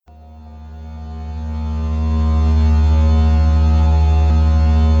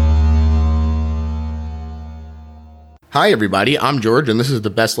Hi, everybody. I'm George, and this is the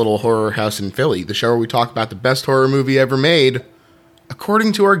Best Little Horror House in Philly, the show where we talk about the best horror movie ever made,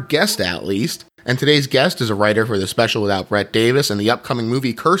 according to our guest, at least. And today's guest is a writer for the special without Brett Davis and the upcoming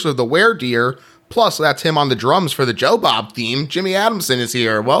movie Curse of the Were-Deer. Plus, that's him on the drums for the Joe Bob theme. Jimmy Adamson is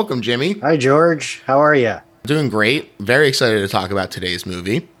here. Welcome, Jimmy. Hi, George. How are you? Doing great. Very excited to talk about today's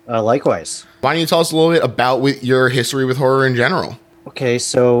movie. Likewise. Why don't you tell us a little bit about your history with horror in general? Okay,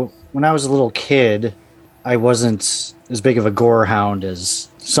 so when I was a little kid, I wasn't as big of a gore hound as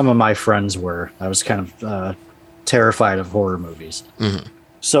some of my friends were. I was kind of terrified of horror movies. Mm-hmm.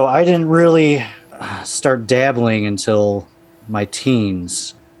 So I didn't really start dabbling until my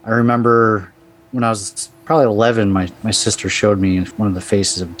teens. I remember when I was probably 11, my sister showed me one of the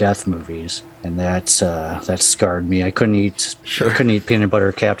Faces of Death movies, and that scarred me. I couldn't eat peanut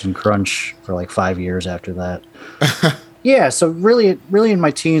butter Captain Crunch for like 5 years after that. Yeah, so really in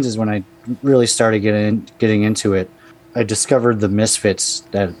my teens is when I really started getting into it. I discovered the Misfits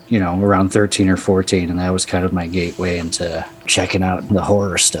that, around 13 or 14, and that was kind of my gateway into checking out the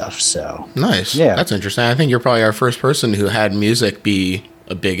horror stuff. So nice. Yeah. That's interesting. I think you're probably our first person who had music be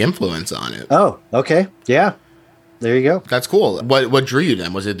a big influence on it. Oh, okay. Yeah. There you go. That's cool. What drew you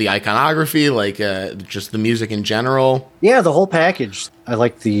then? Was it the iconography, like just the music in general? Yeah, the whole package. I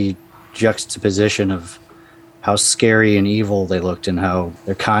liked the juxtaposition of how scary and evil they looked and how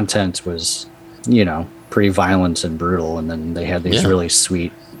their content was, pretty violent and brutal. And then they had these really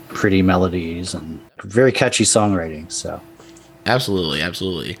sweet, pretty melodies and very catchy songwriting. So,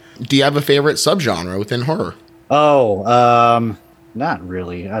 absolutely. Do you have a favorite subgenre within horror? Oh, not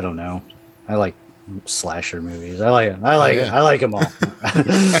really. I don't know. I like slasher movies. I like them all.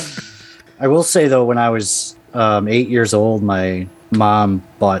 I will say though, when I was 8 years old, my mom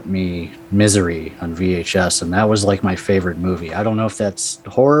bought me Misery on VHS, and that was like my favorite movie. I don't know if that's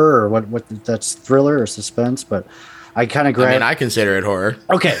horror or what that's thriller or suspense, but I kind of I consider it horror.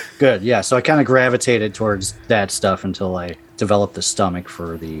 Okay, good. Yeah, so I kind of gravitated towards that stuff until I developed the stomach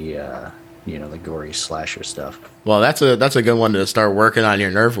for the the gory slasher stuff. Well, that's a good one to start working on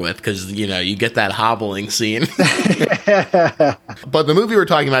your nerve with, because you get that hobbling scene. But the movie we're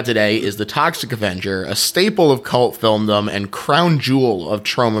talking about today is The Toxic Avenger, a staple of cult filmdom and crown jewel of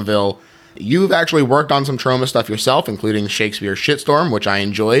Tromaville. You've actually worked on some Troma stuff yourself, including Shakespeare's Shitstorm, which I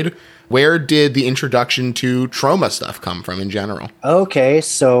enjoyed. Where did the introduction to Troma stuff come from in general? Okay,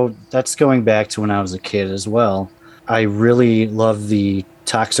 so that's going back to when I was a kid as well. I really loved the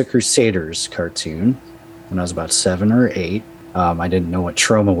Toxic Crusaders cartoon when I was about 7 or 8. I didn't know what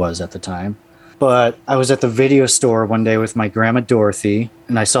Troma was at the time. But I was at the video store one day with my grandma Dorothy,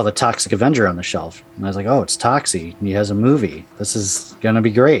 and I saw the Toxic Avenger on the shelf. And I was like, oh, it's Toxie. He has a movie. This is going to be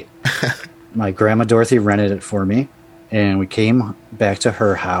great. My grandma Dorothy rented it for me, and we came back to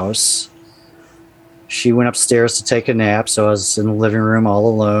her house. She went upstairs to take a nap, so I was in the living room all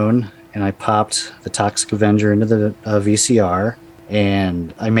alone, and I popped the Toxic Avenger into the VCR.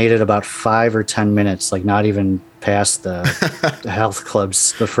 And I made it about 5 or 10 minutes, like not even past the health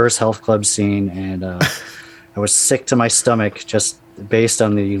clubs, the first health club scene. And I was sick to my stomach just based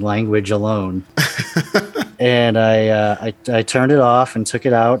on the language alone. And I turned it off and took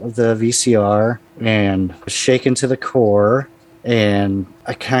it out of the VCR and was shaken to the core. And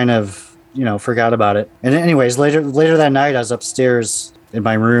I kind of, forgot about it. And anyways, later that night, I was upstairs in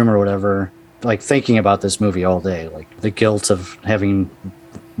my room or whatever, like thinking about this movie all day, like the guilt of having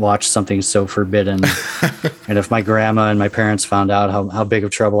watched something so forbidden. And if my grandma and my parents found out how big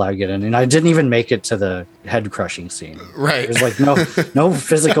of trouble I'd get in. And I didn't even make it to the head crushing scene. Right. There's like no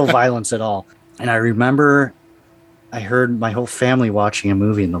physical violence at all. And I remember I heard my whole family watching a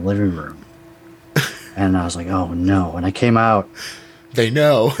movie in the living room. And I was like, oh no. And I came out. They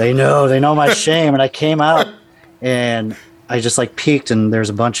know my shame. And I came out and I just like peeked, and there's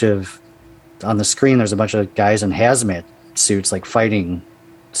a bunch of guys in hazmat suits like fighting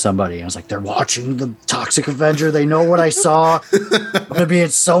somebody. I was like, they're watching the Toxic Avenger. They know what I saw. I'm going to be in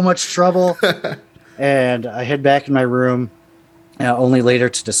so much trouble. And I head back in my room, only later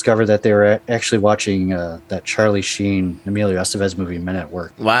to discover that they were actually watching that Charlie Sheen, Emilio Estevez movie, Men at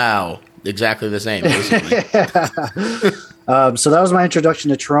Work. Wow. Exactly the same, basically. So that was my introduction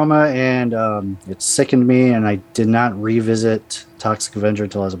to Troma, and it sickened me, and I did not revisit Toxic Avenger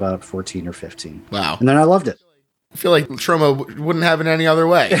until I was about 14 or 15. Wow. And then I loved it. I feel like Troma wouldn't have it any other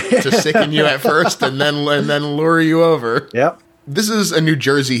way. To sicken you at first and then lure you over. Yep. This is a New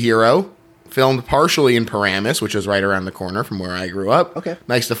Jersey hero, filmed partially in Paramus, which is right around the corner from where I grew up. Okay.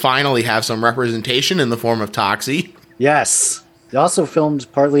 Nice to finally have some representation in the form of Toxie. Yes. They also filmed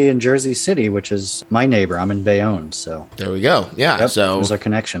partly in Jersey City, which is my neighbor. I'm in Bayonne, so There we go. Yeah. yep, So there's our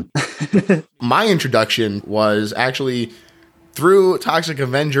connection. my introduction was actually through Toxic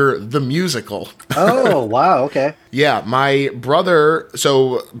Avenger, the musical. Oh, wow. Okay. Yeah, my brother,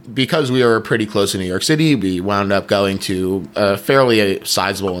 so because we were pretty close to New York City, we wound up going to a fairly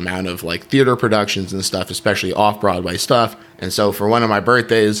sizable amount of like theater productions and stuff, especially off-Broadway stuff. And so for one of my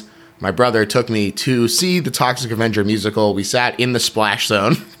birthdays, my brother took me to see the Toxic Avenger musical. We sat in the splash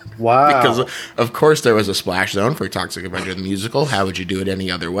zone. Wow. Because, of course, there was a splash zone for Toxic Avenger the musical. How would you do it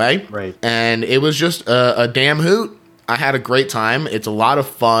any other way? Right. And it was just a damn hoot. I had a great time. It's a lot of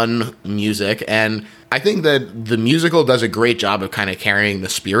fun music, and I think that the musical does a great job of kind of carrying the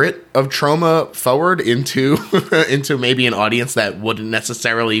spirit of Trauma forward into into maybe an audience that wouldn't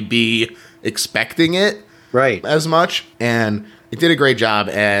necessarily be expecting it Right. as much. And it did a great job,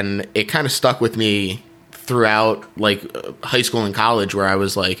 and it kind of stuck with me throughout like high school and college, where I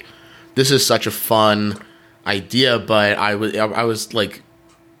was like, this is such a fun idea, but I was like,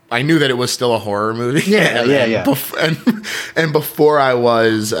 I knew that it was still a horror movie. Yeah, yeah. And before I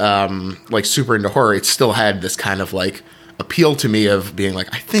was like super into horror, it still had this kind of like appeal to me of being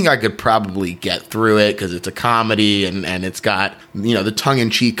like, I think I could probably get through it because it's a comedy and it's got, you know, the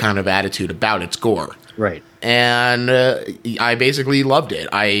tongue-in-cheek kind of attitude about its gore. Right. And I basically loved it.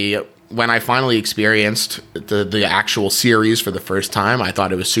 When I finally experienced the actual series for the first time, I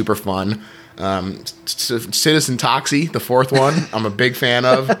thought it was super fun. Citizen Toxie, the fourth one, I'm a big fan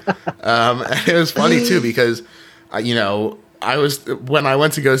of. It was funny too because, when I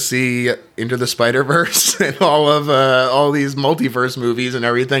went to go see Into the Spider-Verse and all these multiverse movies and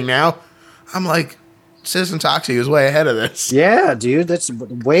everything. Now, I'm like, Citizen Toxie was way ahead of this. Yeah, dude, that's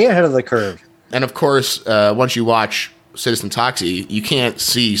way ahead of the curve. And of course, once you watch Citizen Toxie, you can't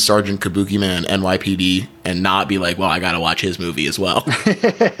see Sergeant Kabuki Man NYPD and not be like, well, I gotta watch his movie as well.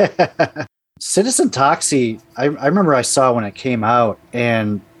 Citizen Toxie, I remember I saw when it came out,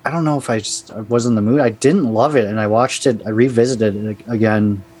 and I don't know if I was in the mood. I didn't love it, and I watched it, I revisited it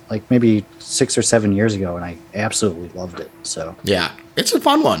again, like maybe 6 or 7 years ago, and I absolutely loved it. So yeah, it's a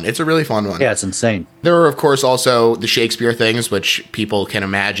fun one. It's a really fun one. Yeah, it's insane. There are, of course, also the Shakespeare things, which people can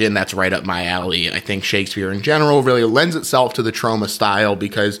imagine. That's right up my alley. I think Shakespeare in general really lends itself to the Trauma style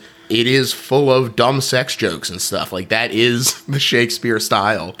because it is full of dumb sex jokes and stuff. Like, that is the Shakespeare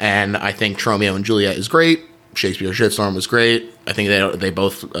style. And I think Tromeo and Juliet is great. Shakespeare Shitstorm was great. I think they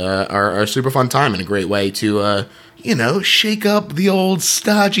both are a super fun time and a great way to, shake up the old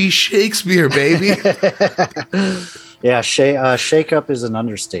stodgy Shakespeare, baby. Yeah, shake up is an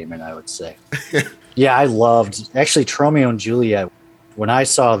understatement, I would say. Yeah, I loved, actually, Tromeo and Juliet. When I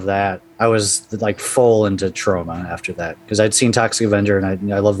saw that, I was like full into Trauma after that because I'd seen Toxic Avenger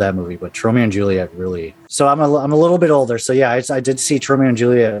and I love that movie, but Tromeo and Juliet really. So I'm a little bit older, so yeah, I did see Tromeo and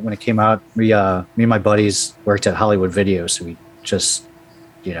Juliet when it came out. Me and my buddies worked at Hollywood Video, so we just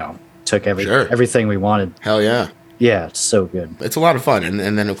took everything we wanted. Hell yeah. Yeah, it's so good. It's a lot of fun.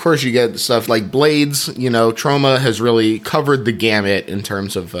 And then, of course, you get stuff like Blades. Trauma has really covered the gamut in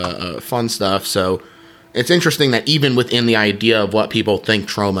terms of fun stuff. So it's interesting that even within the idea of what people think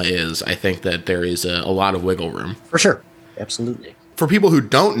Trauma is, I think that there is a lot of wiggle room. For sure. Absolutely. For people who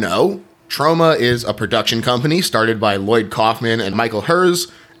don't know, Trauma is a production company started by Lloyd Kaufman and Michael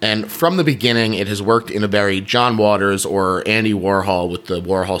Herz. And from the beginning, it has worked in a very John Waters or Andy Warhol with the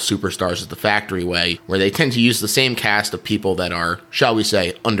Warhol Superstars at the Factory way, where they tend to use the same cast of people that are, shall we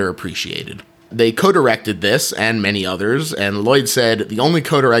say, underappreciated. They co-directed this and many others, and Lloyd said, the only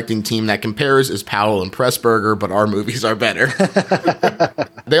co-directing team that compares is Powell and Pressburger, but our movies are better.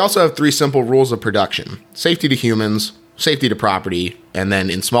 They also have 3 simple rules of production: safety to humans, safety to property, and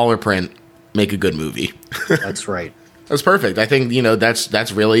then in smaller print, make a good movie. That's right. That's perfect. I think,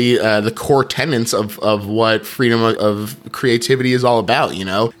 that's really the core tenets of what freedom of creativity is all about,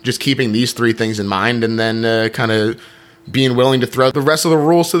 just keeping these 3 things in mind and then kind of being willing to throw the rest of the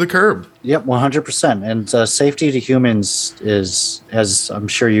rules to the curb. Yep, 100%. And safety to humans is, as I'm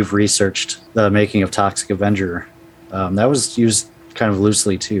sure you've researched the making of Toxic Avenger, that was used kind of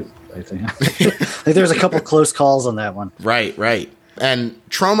loosely too, I think. I think there's a couple close calls on that one. Right. And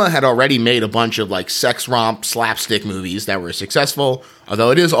Trauma had already made a bunch of like sex romp slapstick movies that were successful,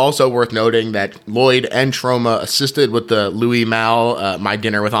 although it is also worth noting that Lloyd and Trauma assisted with the Louis Malle My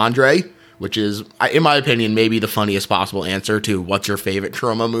Dinner with Andre, which is, in my opinion, maybe the funniest possible answer to what's your favorite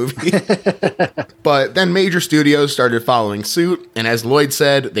Trauma movie. But then major studios started following suit, and as Lloyd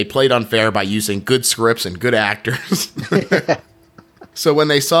said, they played unfair by using good scripts and good actors. So when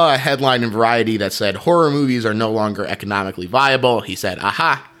they saw a headline in Variety that said, horror movies are no longer economically viable, he said,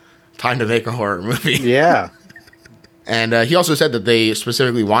 aha, time to make a horror movie. Yeah. And he also said that they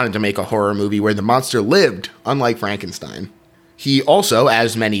specifically wanted to make a horror movie where the monster lived, unlike Frankenstein. He also,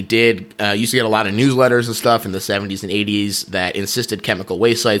 as many did, used to get a lot of newsletters and stuff in the 70s and 80s that insisted chemical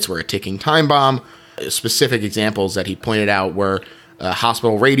waste sites were a ticking time bomb. Specific examples that he pointed out were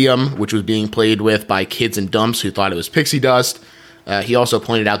hospital radium, which was being played with by kids in dumps who thought it was pixie dust. He also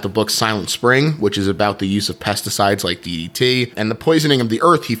pointed out the book Silent Spring, which is about the use of pesticides like DDT. And the poisoning of the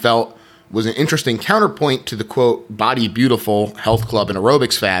earth, he felt, was an interesting counterpoint to the, quote, body beautiful health club and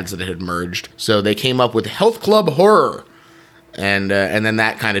aerobics fads that had emerged. So they came up with health club horror. And then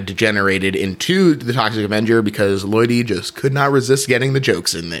that kind of degenerated into the Toxic Avenger because Lloydie just could not resist getting the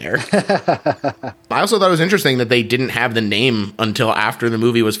jokes in there. I also thought it was interesting that they didn't have the name until after the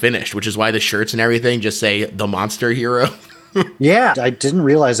movie was finished, which is why the shirts and everything just say The Monster Hero. Yeah, I didn't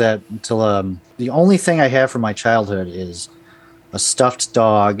realize that until the only thing I have from my childhood is a stuffed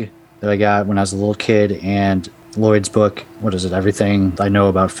dog that I got when I was a little kid and Lloyd's book, what is it? Everything I know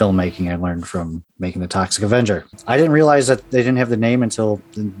about filmmaking I learned from making the Toxic Avenger. I didn't realize that they didn't have the name until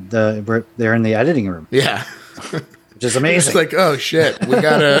they're in the editing room. Yeah. Which is amazing. It's like, oh shit, we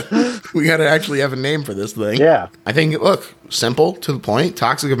gotta actually have a name for this thing. Yeah. I think, look, simple, to the point.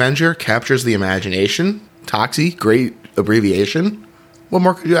 Toxic Avenger captures the imagination. Toxie, great abbreviation. What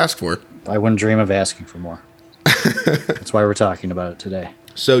more could you ask for? I wouldn't dream of asking for more. That's why we're talking about it today.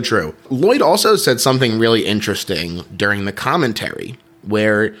 So true. Lloyd also said something really interesting during the commentary,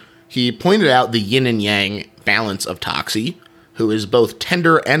 where he pointed out the yin and yang balance of Toxie, who is both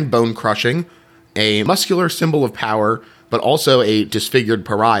tender and bone-crushing, a muscular symbol of power, but also a disfigured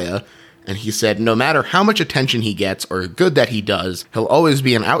pariah. And he said no matter how much attention he gets or good that he does, he'll always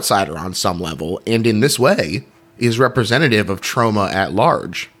be an outsider on some level, and in this way is representative of trauma at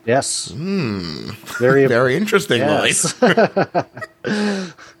large. Yes. Very interesting, yes.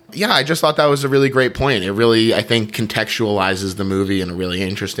 Lloyd. Yeah, I just thought that was a really great point. It really, I think, contextualizes the movie in a really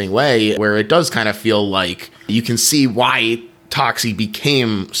interesting way, where it does kind of feel like you can see why Toxie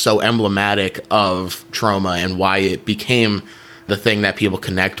became so emblematic of trauma and why it became the thing that people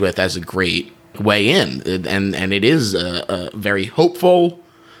connect with as a great way in. And it is very hopeful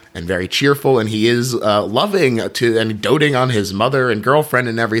and very cheerful, and he is loving to and doting on his mother and girlfriend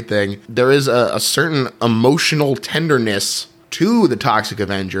and everything. There is a certain emotional tenderness to the Toxic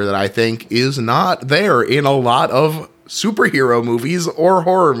Avenger that I think is not there in a lot of superhero movies or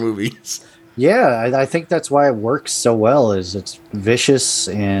horror movies. Yeah, I think that's why it works so well, is it's vicious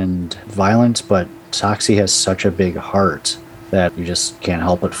and violent, but Toxie has such a big heart that you just can't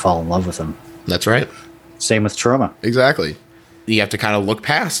help but fall in love with him. That's right. Same with Trauma. Exactly. You have to kind of look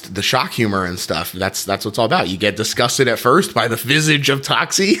past the shock humor and stuff. That's what it's all about. You get disgusted at first by the visage of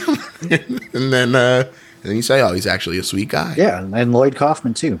Toxie, and then you say, oh, he's actually a sweet guy. Yeah, and Lloyd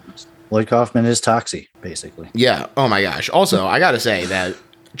Kaufman, too. Lloyd Kaufman is Toxie, basically. Yeah. Oh, my gosh. Also, I got to say that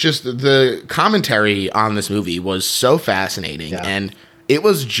just the commentary on this movie was so fascinating, and it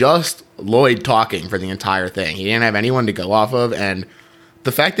was just Lloyd talking for the entire thing. He didn't have anyone to go off of, and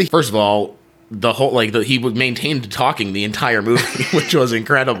the fact that, first of all, the whole he would maintain talking the entire movie, which was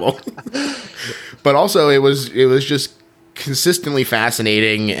incredible. But also, it was just consistently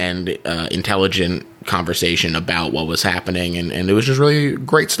fascinating and intelligent conversation about what was happening, and it was just really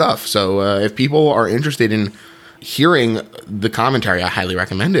great stuff. So if people are interested in hearing the commentary, I highly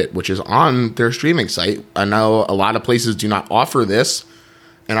recommend it, which is on their streaming site. I know a lot of places do not offer this,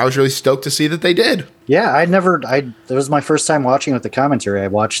 and I was really stoked to see that they did. Yeah, it was my first time watching with the commentary. I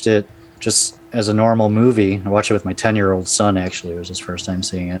watched it just as a normal movie. I watched it with my 10-year-old son, actually. It was his first time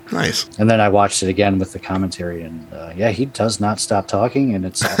seeing it. Nice. And then I watched it again with the commentary, and he does not stop talking, and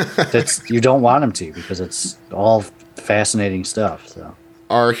it's you don't want him to, because it's all fascinating stuff. So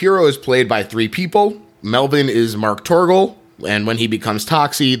our hero is played by 3 people. Melvin is Mark Torgel, and when he becomes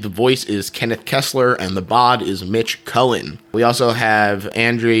Toxie, the voice is Kenneth Kessler, and the bod is Mitch Cohen. We also have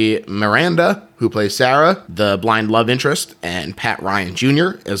Andre Miranda, who plays Sarah, the blind love interest, and Pat Ryan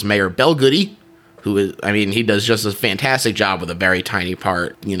Jr. as Mayor Belgoody, who is, he does just a fantastic job with a very tiny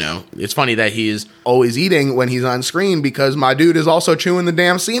part. You know, it's funny that he's always eating when he's on screen, because my dude is also chewing the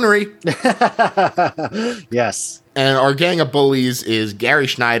damn scenery. Yes. And our gang of bullies is Gary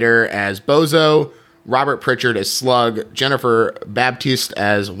Schneider as Bozo, Robert Pritchard as Slug, Jennifer Baptiste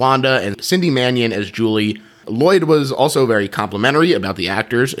as Wanda, and Cindy Mannion as Julie. Lloyd was also very complimentary about the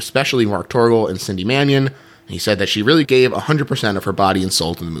actors, especially Mark Torgel and Cindy Mannion. He said that she really gave 100% of her body and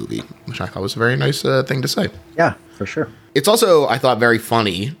soul to the movie, which I thought was a very nice thing to say. Yeah, for sure. It's also, I thought, very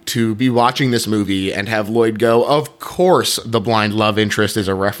funny to be watching this movie and have Lloyd go, of course the blind love interest is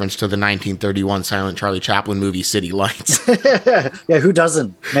a reference to the 1931 silent Charlie Chaplin movie City Lights. Yeah, who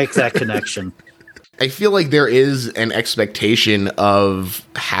doesn't make that connection? I feel like there is an expectation of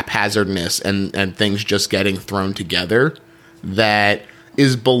haphazardness and things just getting thrown together that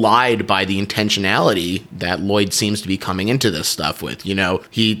is belied by the intentionality that Lloyd seems to be coming into this stuff with. You know,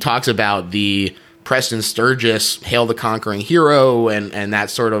 he talks about the Preston Sturgis Hail the Conquering Hero and that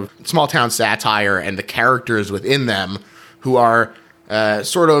sort of small town satire and the characters within them who are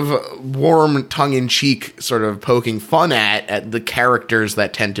sort of warm, tongue-in-cheek, sort of poking fun at the characters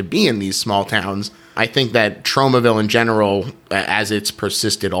that tend to be in these small towns. I think that Tromaville in general, as it's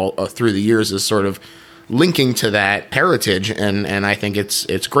persisted all through the years, is sort of linking to that heritage, and I think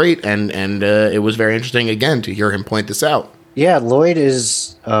it's great, and it was very interesting, again, to hear him point this out. Yeah, Lloyd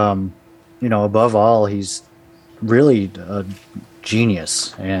is, above all, he's really a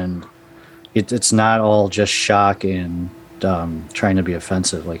genius, and it's not all just shock and trying to be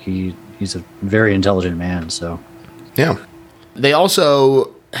offensive. Like, he's a very intelligent man, so. Yeah. They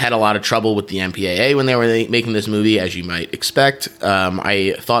also had a lot of trouble with the MPAA when they were making this movie, as you might expect.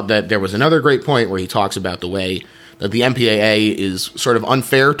 I thought that there was another great point where he talks about the way that the MPAA is sort of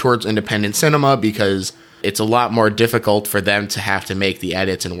unfair towards independent cinema because it's a lot more difficult for them to have to make the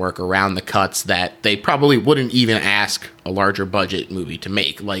edits and work around the cuts that they probably wouldn't even ask a larger budget movie to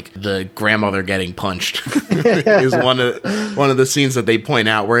make. Like the grandmother getting punched is one of the scenes that they point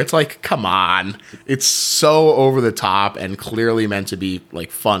out where it's like, come on, it's so over the top and clearly meant to be like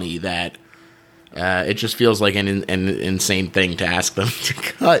funny that it just feels like an insane thing to ask them to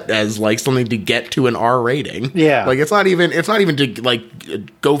cut as like something to get to an R rating. Yeah, like it's not even to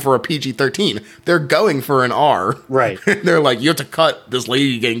like go for a PG-13. They're going for an R. Right. They're like, you have to cut this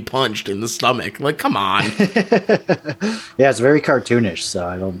lady getting punched in the stomach. Like, come on. Yeah, it's very cartoonish.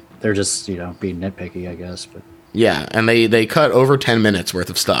 So they're just being nitpicky, I guess. But yeah, and they cut over 10 minutes worth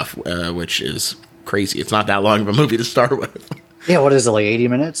of stuff, which is crazy. It's not that long of a movie to start with. Yeah, what is it, like 80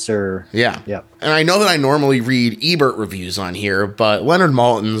 minutes or? Yeah. Yeah. And I know that I normally read Ebert reviews on here, but Leonard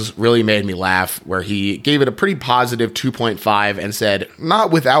Maltin's really made me laugh, where he gave it a pretty positive 2.5 and said, not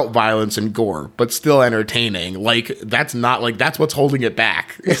without violence and gore, but still entertaining. Like, that's what's holding it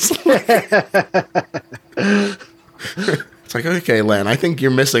back. It's like, okay, Len, I think you're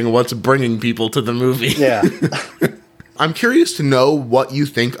missing what's bringing people to the movie. Yeah. I'm curious to know what you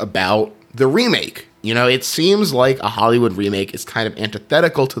think about the remake. You know, it seems like a Hollywood remake is kind of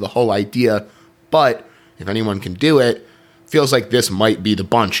antithetical to the whole idea, but if anyone can do it, feels like this might be the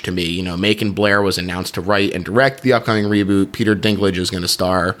bunch to me. You know, Macon Blair was announced to write and direct the upcoming reboot. Peter Dinklage is going to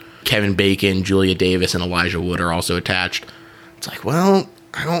star. Kevin Bacon, Julia Davis, and Elijah Wood are also attached. It's like, well,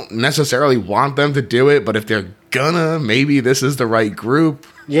 I don't necessarily want them to do it, but if they're gonna, maybe this is the right group.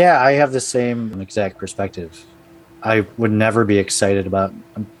 Yeah, I have the same exact perspective. I would never be excited about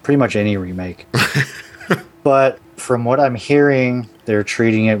pretty much any remake. But from what I'm hearing, they're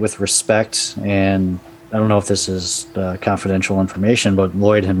treating it with respect. And I don't know if this is confidential information, but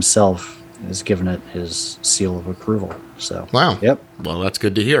Lloyd himself has given it his seal of approval. So, wow. Yep. Well, that's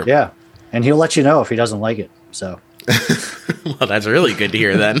good to hear. Yeah. And he'll let you know if he doesn't like it. So, well, that's really good to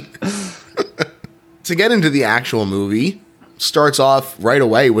hear then. To get into the actual movie, starts off right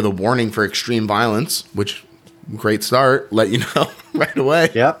away with a warning for extreme violence, which... great start, let you know right away.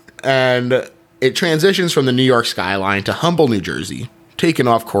 Yep. And it transitions from the New York skyline to Humble, New Jersey, taken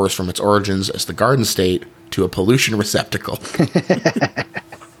off course from its origins as the Garden State to a pollution receptacle.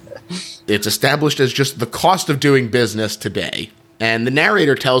 It's established as just the cost of doing business today. And the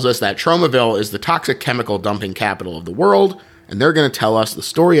narrator tells us that Tromaville is the toxic chemical dumping capital of the world, and they're going to tell us the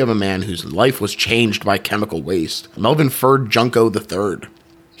story of a man whose life was changed by chemical waste, Melvin Ferd Junko III.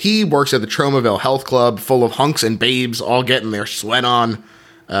 He works at the Tromaville Health Club, full of hunks and babes, all getting their sweat on.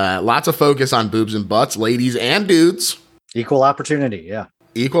 Lots of focus on boobs and butts, ladies and dudes. Equal opportunity, yeah.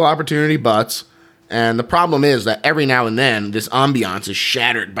 Equal opportunity butts. And the problem is that every now and then, this ambiance is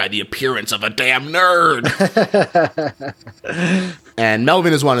shattered by the appearance of a damn nerd. And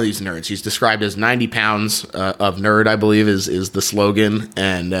Melvin is one of these nerds. He's described as 90 pounds of nerd, I believe, is the slogan.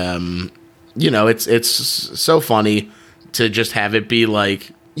 And, it's so funny to just have it be like...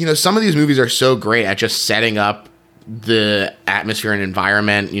 some of these movies are so great at just setting up the atmosphere and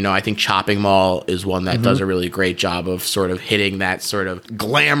environment. I think Chopping Mall is one that does a really great job of sort of hitting that sort of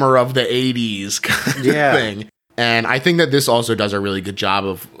glamour of the 80s kind of thing. And I think that this also does a really good job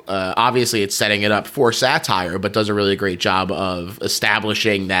of, obviously it's setting it up for satire, but does a really great job of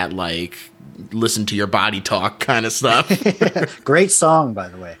establishing that, like, listen to your body talk kind of stuff. Great song, by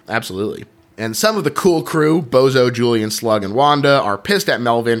the way. Absolutely. And some of the cool crew, Bozo, Julian, Slug, and Wanda, are pissed at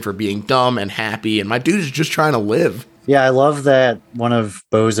Melvin for being dumb and happy, and my dude's just trying to live. Yeah, I love that one of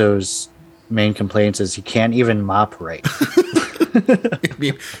Bozo's main complaints is he can't even mop right. I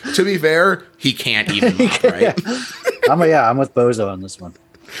mean, to be fair, he can't even mop, right? I'm with Bozo on this one.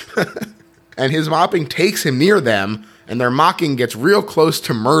 And his mopping takes him near them, and their mocking gets real close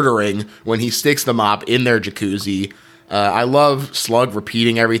to murdering when he sticks the mop in their jacuzzi. I love Slug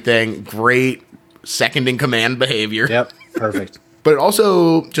repeating everything. Great second-in-command behavior. Yep, perfect. But it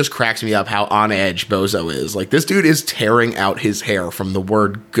also just cracks me up how on edge Bozo is. Like, this dude is tearing out his hair from the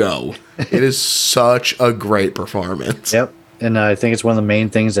word go. It is such a great performance. Yep. And I think it's one of the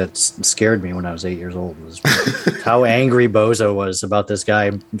main things that scared me when I was 8 years old was how angry Bozo was about this guy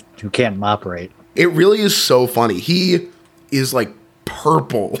who can't mop right. It really is so funny. He is like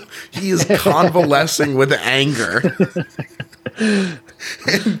purple. He is convalescing with anger.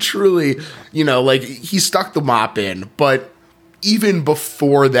 And truly, like he stuck the mop in, but even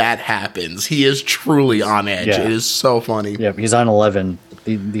before that happens, he is truly on edge. Yeah. It is so funny. Yep, he's on 11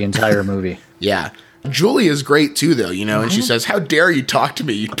 the entire movie. Yeah. Julie is great too, though, and she says, "How dare you talk to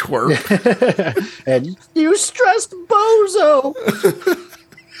me, you twerp." And you stressed Bozo.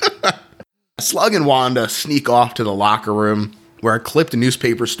 Slug and Wanda sneak off to the locker room, where a clipped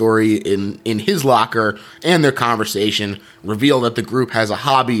newspaper story in his locker and their conversation reveal that the group has a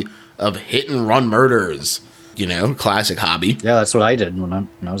hobby of hit-and-run murders. Classic hobby. Yeah, that's what I did when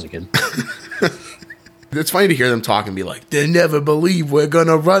I was a kid. It's funny to hear them talk and be like, "They never believe we're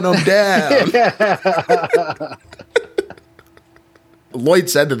gonna run them down." Lloyd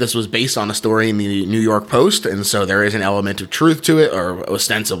said that this was based on a story in the New York Post, and so there is an element of truth to it, or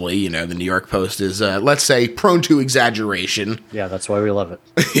ostensibly, the New York Post is, let's say, prone to exaggeration. Yeah, that's why we love it.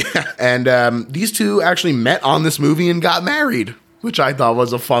 Yeah. And these two actually met on this movie and got married, which I thought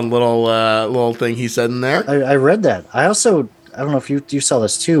was a fun little thing he said in there. I read that. I don't know if you saw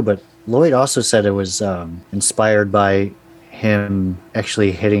this too, but Lloyd also said it was inspired by him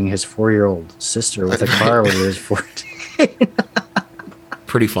actually hitting his 4-year-old sister with a car when he was 14.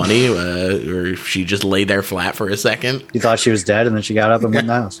 Pretty funny. Or she just lay there flat for a second. You thought she was dead, and then she got up and went in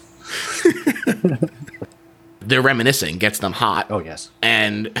the house. They're reminiscing, gets them hot. Oh, yes.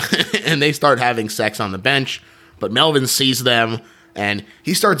 And they start having sex on the bench, but Melvin sees them, and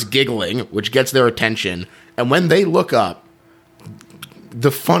he starts giggling, which gets their attention. And when they look up,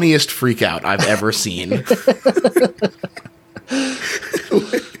 the funniest freak out I've ever seen.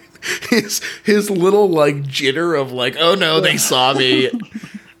 his little jitter of oh no, they saw me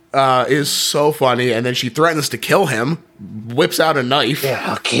is so funny. And then she threatens to kill him, whips out a knife. Yeah,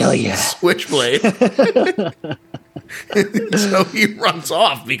 I'll kill you. Switchblade. So he runs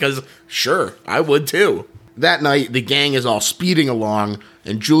off because sure, I would too. That night, the gang is all speeding along,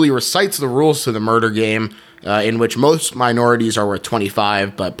 and Julie recites the rules to the murder game, in which most minorities are worth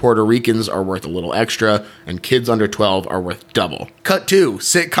 25, but Puerto Ricans are worth a little extra, and kids under 12 are worth double. Cut 2,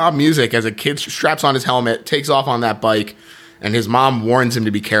 sitcom music as a kid straps on his helmet, takes off on that bike, and his mom warns him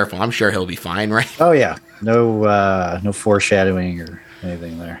to be careful. I'm sure he'll be fine, right? Oh, yeah. No foreshadowing or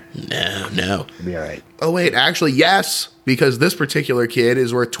anything there. No. He'll be all right. Oh, wait, actually, yes, because this particular kid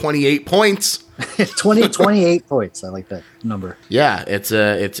is worth 28 points. 28 points. I like that number. Yeah,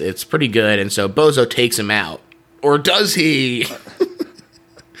 it's pretty good. And so Bozo takes him out. Or does he?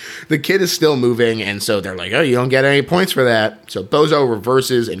 The kid is still moving, and so they're like, "Oh, you don't get any points for that." So Bozo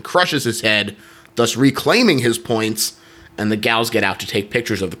reverses and crushes his head, thus reclaiming his points, and the gals get out to take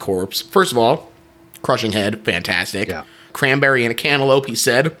pictures of the corpse. First of all, crushing head, fantastic. Yeah. Cranberry and a cantaloupe, he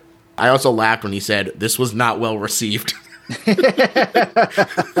said. I also laughed when he said, "This was not well received."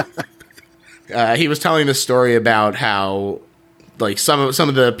 He was telling this story about how, some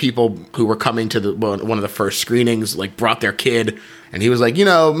of the people who were coming to one of the first screenings, brought their kid, and he was like,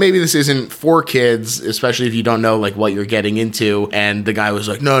 maybe this isn't for kids, especially if you don't know, what you're getting into. And the guy was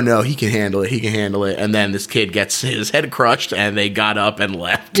like, no, he can handle it. And then this kid gets his head crushed, and they got up and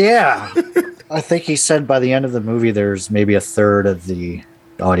left. Yeah. I think he said by the end of the movie, there's maybe a third of the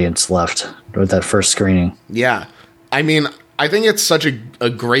audience left with that first screening. Yeah. I mean, I think it's such a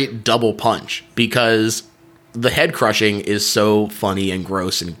great double punch because the head crushing is so funny and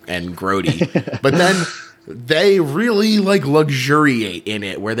gross and grody. But then they really luxuriate in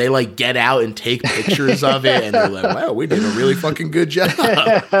it where they get out and take pictures of it and they're like, wow, we did a really fucking good job.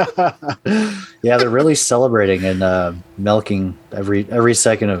 Yeah, they're really celebrating and milking every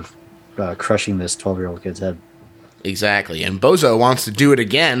second of crushing this 12-year-old kid's head. Exactly. And Bozo wants to do it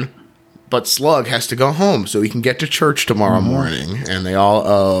again. But Slug has to go home so he can get to church tomorrow morning. And they all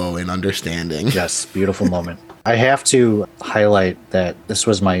owe an understanding. Yes, beautiful moment. I have to highlight that this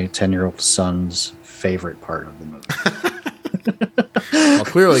was my 10-year-old son's favorite part of the movie. Well,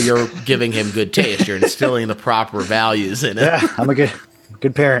 clearly you're giving him good taste. You're instilling the proper values in it. Yeah, I'm a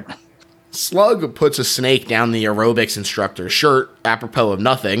good parent. Slug puts a snake down the aerobics instructor's shirt, apropos of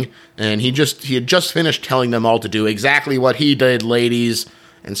nothing, and he had just finished telling them all to do exactly what he did, ladies,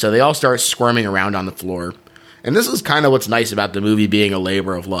 and so they all start squirming around on the floor. And this is kind of what's nice about the movie being a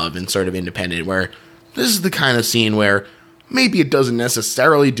labor of love and sort of independent, where this is the kind of scene where maybe it doesn't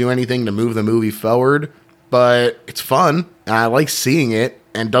necessarily do anything to move the movie forward, but it's fun, and I like seeing it,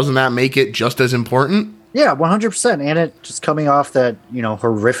 and doesn't that make it just as important? Yeah, 100%. And it just coming off that,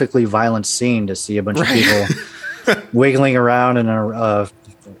 horrifically violent scene to see a bunch of people wiggling around in an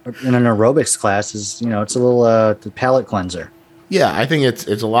aerobics class is, it's a little palate cleanser. Yeah, I think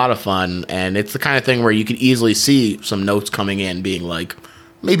it's a lot of fun, and it's the kind of thing where you could easily see some notes coming in being like,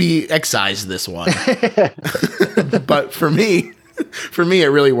 maybe excise this one. But for me,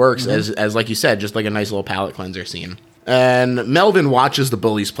 it really works as like you said, just like a nice little palate cleanser scene. And Melvin watches the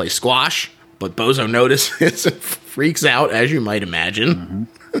bullies play squash, but Bozo notices and freaks out, as you might imagine.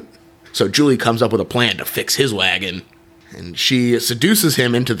 So Julie comes up with a plan to fix his wagon, and she seduces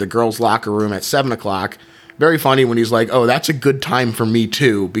him into the girls' locker room at 7 o'clock. Very funny when he's like, oh, that's a good time for me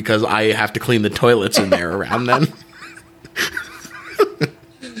too, because I have to clean the toilets in there around then.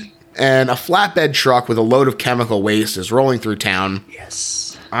 And a flatbed truck with a load of chemical waste is rolling through town.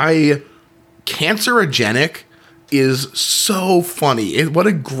 Yes. Cancerogenic is so funny. What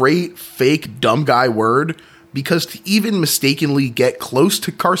a great fake dumb guy word, because to even mistakenly get close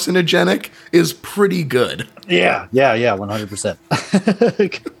to carcinogenic is pretty good. Yeah, 100%.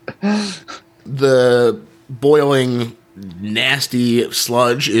 The boiling, nasty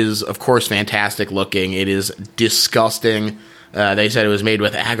sludge is, of course, fantastic looking. It is disgusting. They said it was made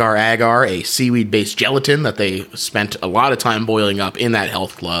with agar-agar, a seaweed-based gelatin that they spent a lot of time boiling up in that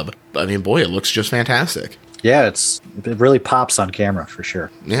health club. I mean, boy, it looks just fantastic. Yeah, it really pops on camera for sure.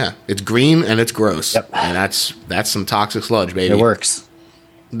 Yeah, it's green and it's gross. Yep. And that's some toxic sludge, baby. It works.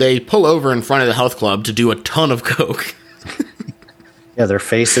 They pull over in front of the health club to do a ton of coke. Yeah, their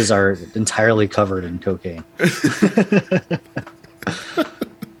faces are entirely covered in cocaine.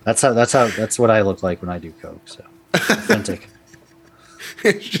 That's what I look like when I do coke. So authentic.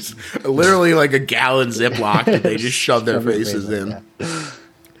 It's just literally like a gallon Ziploc that they just shove their faces in. Yeah.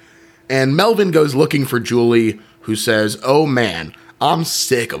 And Melvin goes looking for Julie, who says, oh man, I'm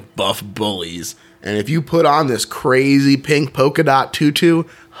sick of buff bullies. And if you put on this crazy pink polka dot tutu,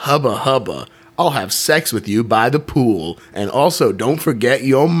 hubba hubba, I'll have sex with you by the pool. And also don't forget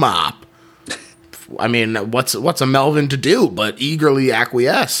your mop. I mean, what's a Melvin to do but eagerly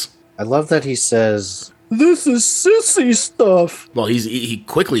acquiesce? I love that he says, this is sissy stuff. Well, he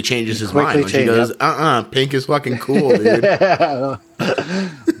quickly changes his mind when she goes, pink is fucking cool, dude.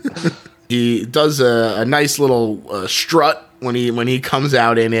 He does a nice little strut when he comes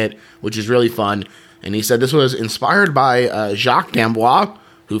out in it, which is really fun. And he said this was inspired by Jacques D'Amboise,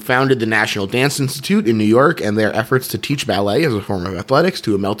 who founded the National Dance Institute in New York, and their efforts to teach ballet as a form of athletics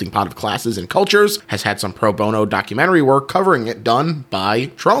to a melting pot of classes and cultures. Has had some pro bono documentary work covering it done by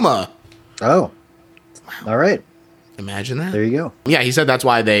Troma. Oh, all right. Imagine that. There you go. Yeah, he said that's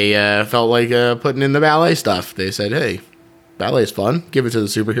why they felt like putting in the ballet stuff. They said, hey, ballet's fun. Give it to the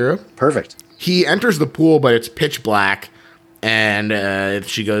superhero. Perfect. He enters the pool, but it's pitch black. And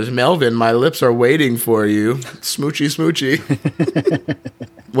she goes, Melvin, my lips are waiting for you. Smoochy, smoochy.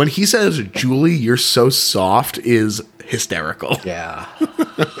 When he says, Julie, you're so soft, is hysterical. Yeah.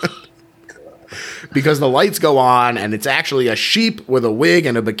 Because the lights go on, and it's actually a sheep with a wig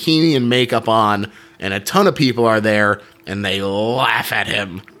and a bikini and makeup on, and a ton of people are there, and they laugh at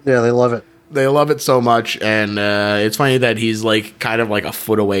him. Yeah, they love it. They love it so much, and it's funny that he's like kind of like a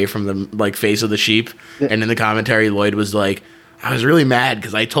foot away from the like face of the sheep. Yeah. And in the commentary, Lloyd was like, I was really mad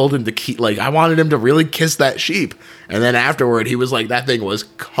because I told him to keep, like, I wanted him to really kiss that sheep. And then afterward, he was like, that thing was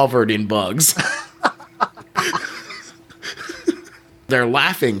covered in bugs. Their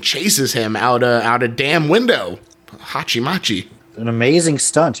laughing chases him out a damn window. Hachi machi. An amazing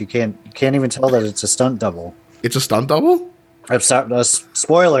stunt. You can't even tell that it's a stunt double. It's a stunt double?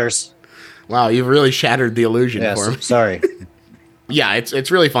 Spoilers. Wow, you've really shattered the illusion for me. Sorry. Yeah,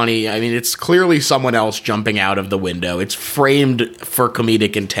 it's really funny. I mean, it's clearly someone else jumping out of the window. It's framed for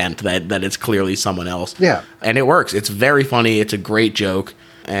comedic intent that it's clearly someone else. Yeah. And it works. It's very funny. It's a great joke.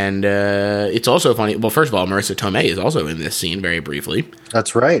 And it's also funny. Well, first of all, Marissa Tomei is also in this scene very briefly.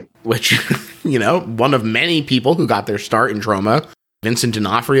 That's right. Which, one of many people who got their start in Troma. Vincent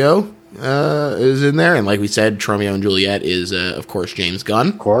D'Onofrio is in there. And like we said, Tromeo and Juliet is, of course, James Gunn.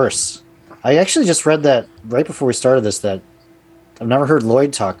 Of course. I actually just read that right before we started this, that I've never heard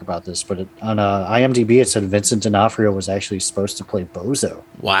Lloyd talk about this, but on IMDb it said Vincent D'Onofrio was actually supposed to play Bozo.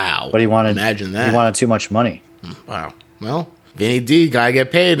 Wow. But imagine that. He wanted too much money. Wow. Well, Vinny D, gotta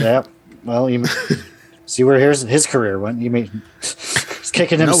get paid. Yep. Well, see where his career went. He's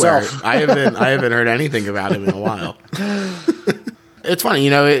kicking himself. I haven't heard anything about him in a while. It's funny,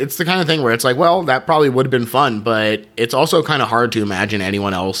 it's the kind of thing where it's like, well, that probably would have been fun, but it's also kind of hard to imagine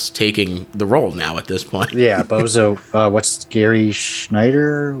anyone else taking the role now at this point. Yeah, Bozo. What's Gary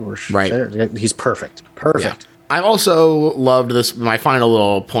Schneider? Right. He's perfect. Perfect. Yeah. I also loved this. My final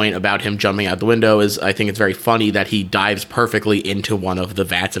little point about him jumping out the window is I think it's very funny that he dives perfectly into one of the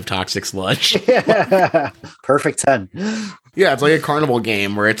vats of toxic sludge. Yeah. Perfect 10. Yeah, it's like a carnival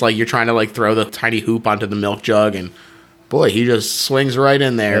game where it's like you're trying to like throw the tiny hoop onto the milk jug and boy, he just swings right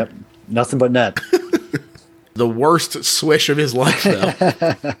in there. Yep. Nothing but net. The worst swish of his life, though,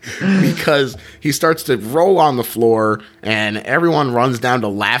 because he starts to roll on the floor and everyone runs down to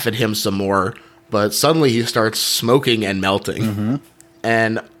laugh at him some more, but suddenly he starts smoking and melting. Mm-hmm.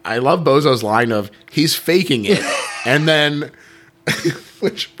 And I love Bozo's line of, he's faking it. And then,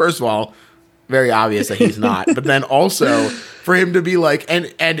 which, first of all, very obvious that he's not, but then also for him to be like,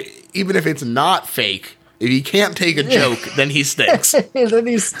 and even if it's not fake, if he can't take a joke, then he stinks. Then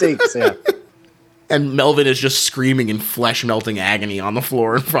he stinks, yeah. And Melvin is just screaming in flesh-melting agony on the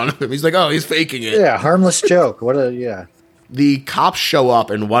floor in front of him. He's like, oh, he's faking it. Yeah, harmless joke. Yeah. The cops show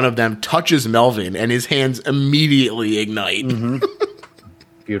up, and one of them touches Melvin, and his hands immediately ignite. Mm-hmm.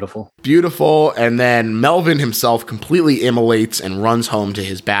 Beautiful. Beautiful, and then Melvin himself completely immolates and runs home to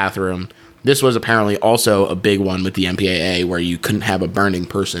his bathroom. This was apparently also a big one with the MPAA where you couldn't have a burning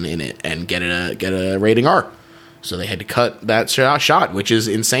person in it and get a rating R. So they had to cut that shot, which is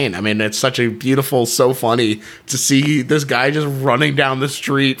insane. I mean, it's such a beautiful, so funny to see this guy just running down the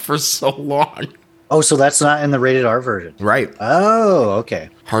street for so long. Oh, so that's not in the rated R version? Right. Oh, okay.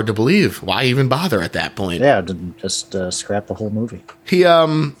 Hard to believe. Why even bother at that point? Yeah, just scrap the whole movie. He,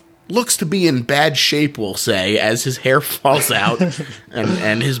 looks to be in bad shape, we'll say, as his hair falls out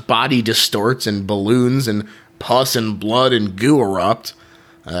and his body distorts and balloons and pus and blood and goo erupt.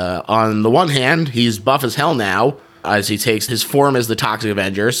 On the one hand, he's buff as hell now as he takes his form as the Toxic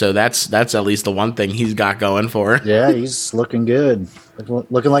Avenger, so that's at least the one thing he's got going for it. Yeah, he's looking good.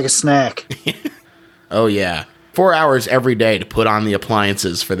 Looking like a snack. Oh, yeah. 4 hours every day to put on the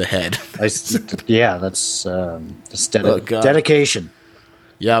appliances for the head. Yeah, that's dedication.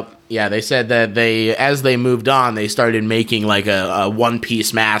 Yep. Yeah, they said that as they moved on, they started making like a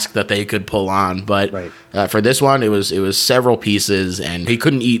one-piece mask that they could pull on. But right. For this one, it was several pieces, and he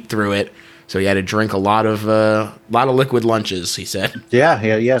couldn't eat through it, so he had to drink a lot of liquid lunches. He said.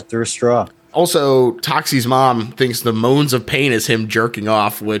 Yeah, through a straw. Also, Toxie's mom thinks the moans of pain is him jerking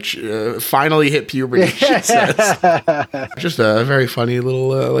off, which finally hit puberty, she says. Just a very funny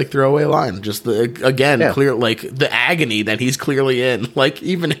little throwaway line. Just clear the agony that he's clearly in. Like,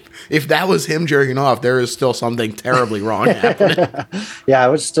 even if that was him jerking off, there is still something terribly wrong happening. Yeah, I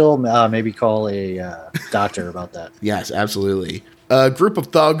would still maybe call a doctor about that. Yes, absolutely. A group of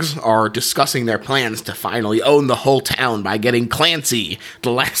thugs are discussing their plans to finally own the whole town by getting Clancy,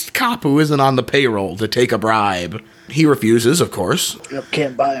 the last cop who isn't on the payroll, to take a bribe. He refuses, of course. Yep,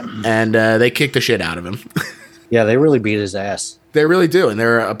 can't buy him. And they kick the shit out of him. Yeah, they really beat his ass. They really do, and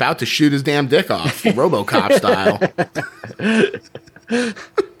they're about to shoot his damn dick off, RoboCop style.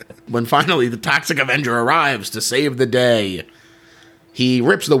 When finally the Toxic Avenger arrives to save the day, he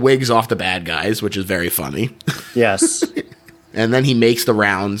rips the wigs off the bad guys, which is very funny. Yes. And then he makes the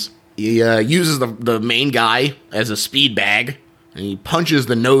rounds. He uses the main guy as a speed bag, and he punches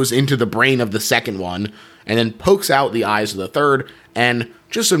the nose into the brain of the second one, and then pokes out the eyes of the third, and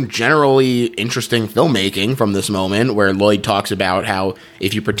just some generally interesting filmmaking from this moment, where Lloyd talks about how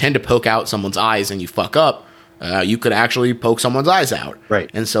if you pretend to poke out someone's eyes and you fuck up, you could actually poke someone's eyes out. Right.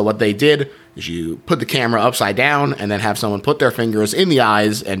 And so what they did is you put the camera upside down and then have someone put their fingers in the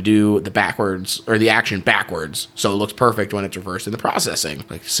eyes and do the backwards or the action backwards. So it looks perfect when it's reversed in the processing.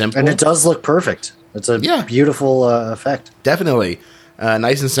 Like simple. And it does look perfect. It's a beautiful effect. Definitely.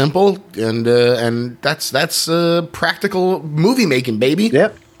 Nice and simple. And that's practical movie making, baby.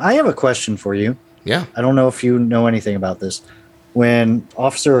 Yep. I have a question for you. Yeah. I don't know if you know anything about this. When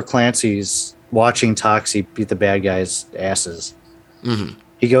Officer Clancy's watching Toxie beat the bad guys' asses,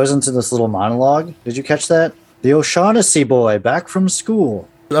 he goes into this little monologue. Did you catch that? The O'Shaughnessy boy back from school.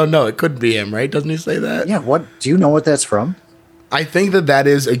 Oh, no, it couldn't be him, right? Doesn't he say that? Yeah, what? Do you know what that's from? I think that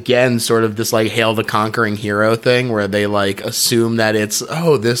is, again, sort of this, Hail the Conquering Hero thing, where they, assume that it's,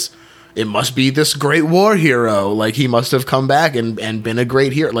 it must be this great war hero. Like, he must have come back and been a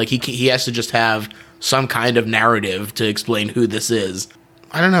great hero. Like, he has to just have some kind of narrative to explain who this is.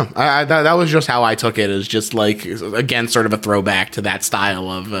 I don't know. That was just how I took it. As just again, sort of a throwback to that style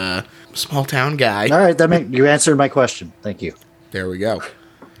of small town guy. All right, you answered my question. Thank you. There we go.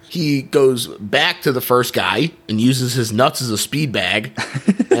 He goes back to the first guy and uses his nuts as a speed bag,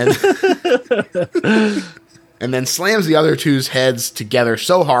 and, and then slams the other two's heads together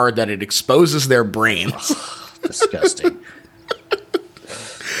so hard that it exposes their brains. Disgusting.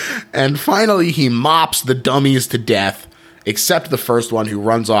 And finally, he mops the dummies to death, except the first one, who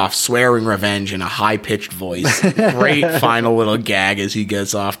runs off swearing revenge in a high-pitched voice. Great final little gag as he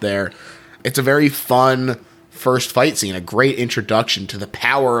gets off there. It's a very fun first fight scene, a great introduction to the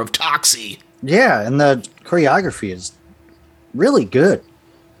power of Toxie. Yeah, and the choreography is really good.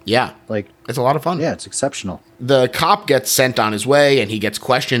 Yeah, Like, it's a lot of fun. yeah, it's exceptional. The cop gets sent on his way, and he gets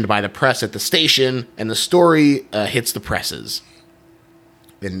questioned by the press at the station, and the story hits the presses.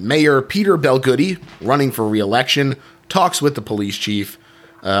 And Mayor Peter Belgoody, running for re-election, talks with the police chief.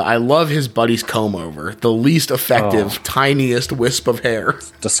 I love his buddy's comb-over, the least effective, tiniest wisp of hair.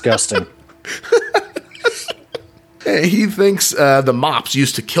 Disgusting. He thinks the mops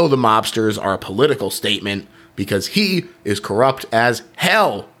used to kill the mobsters are a political statement because he is corrupt as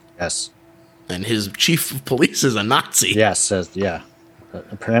hell. Yes. And his chief of police is a Nazi. Yes, yeah.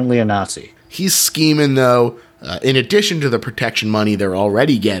 Apparently a Nazi. He's scheming, though. In addition to the protection money they're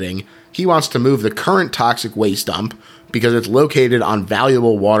already getting, he wants to move the current toxic waste dump because it's located on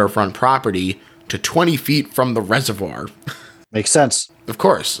valuable waterfront property to 20 feet from the reservoir. Makes sense. Of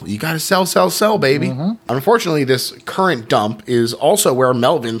course, you gotta sell, baby. Mm-hmm. Unfortunately, this current dump is also where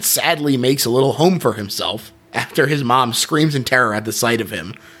Melvin sadly makes a little home for himself after his mom screams in terror at the sight of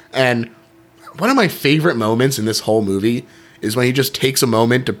him. And one of my favorite moments in this whole movie is when he just takes a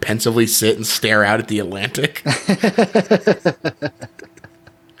moment to pensively sit and stare out at the Atlantic.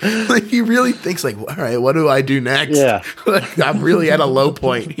 Like, he really thinks, like, all right, what do I do next? Yeah. Like, I'm really at a low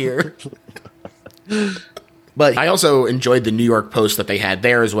point here. But I also enjoyed the New York Post that they had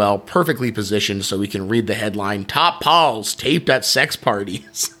there as well, perfectly positioned so we can read the headline, "Top Pals Taped at Sex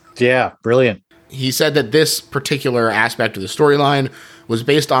Parties." Yeah, brilliant. He said that this particular aspect of the storyline was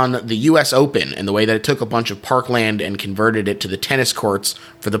based on the U.S. Open and the way that it took a bunch of parkland and converted it to the tennis courts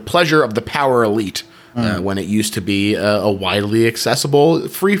for the pleasure of the power elite, when it used to be a widely accessible,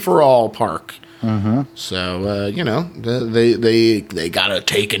 free-for-all park. Mm-hmm. So, they gotta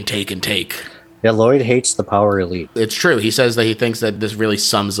take and take and take. Yeah, Lloyd hates the power elite. It's true. He says that he thinks that this really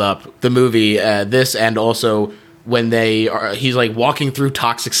sums up the movie. This, and also when he's like walking through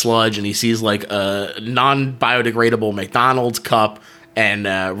toxic sludge and he sees like a non-biodegradable McDonald's cup and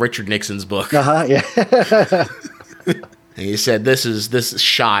Richard Nixon's book. Yeah. And he said this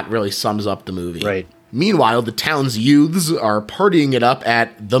shot really sums up the movie. Right. Meanwhile, the town's youths are partying it up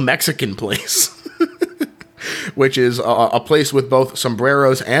at the Mexican place, which is a place with both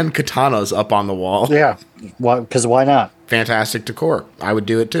sombreros and katanas up on the wall. Yeah. Because why not? Fantastic decor. I would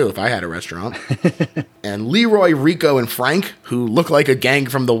do it too if I had a restaurant. And Leroy, Rico, and Frank, who look like a gang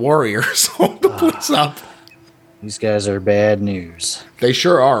from the Warriors, hold the place up. These guys are bad news. They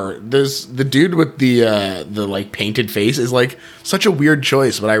sure are. The dude with the like painted face is like such a weird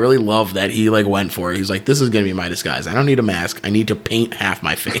choice, but I really love that he like went for it. He's like, this is gonna be my disguise. I don't need a mask. I need to paint half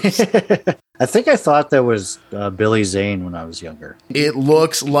my face. I think I thought that was Billy Zane when I was younger. It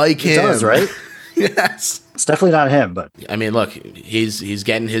looks like him. It does, right? Yes. It's definitely not him, but I mean, look, he's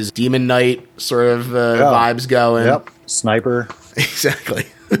getting his Demon Knight sort of vibes going. Yep. Sniper. Exactly.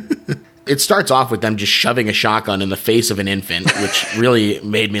 It starts off with them just shoving a shotgun in the face of an infant, which really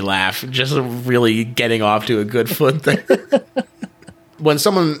made me laugh. Just really getting off to a good foot there. When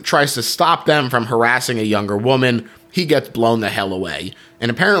someone tries to stop them from harassing a younger woman, he gets blown the hell away. And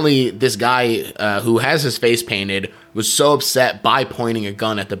apparently this guy who has his face painted was so upset by pointing a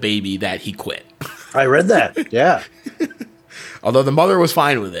gun at the baby that he quit. I read that. Yeah. Although the mother was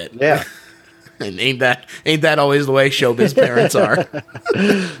fine with it. Yeah. And ain't that always the way showbiz parents are?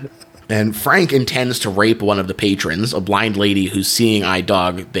 And Frank intends to rape one of the patrons, a blind lady whose seeing-eye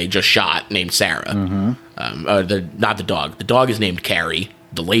dog they just shot, named Sarah. Mm-hmm. Not the dog. The dog is named Carrie.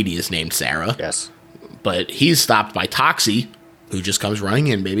 The lady is named Sarah. Yes. But he's stopped by Toxie, who just comes running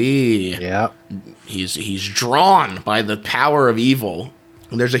in, baby. Yeah. He's drawn by the power of evil.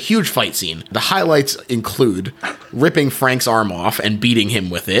 And there's a huge fight scene. The highlights include ripping Frank's arm off and beating him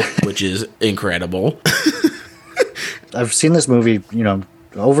with it, which is incredible. I've seen this movie,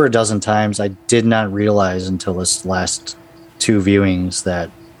 over a dozen times. I did not realize until this last two viewings that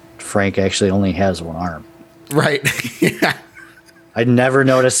Frank actually only has one arm. Right. Yeah. I never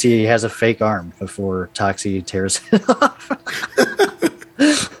noticed he has a fake arm before Toxie tears it off.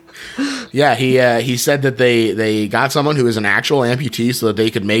 Yeah, he said that they got someone who is an actual amputee so that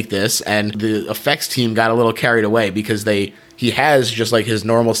they could make this, and the effects team got a little carried away because he has just like his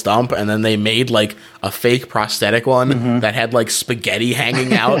normal stump, and then they made like a fake prosthetic one that had like spaghetti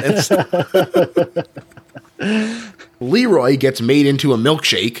hanging out and stuff. Leroy gets made into a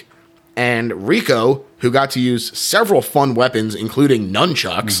milkshake, and Rico, who got to use several fun weapons, including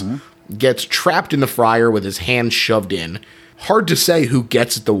nunchucks, gets trapped in the fryer with his hand shoved in. Hard to say who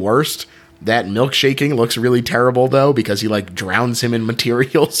gets it the worst. That milkshaking looks really terrible, though, because he, like, drowns him in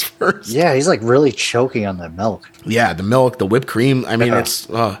materials first. Yeah, he's, like, really choking on that milk. Yeah, the milk, the whipped cream. I mean, it's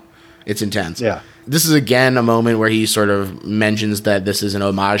intense. Yeah. This is, again, a moment where he sort of mentions that this is an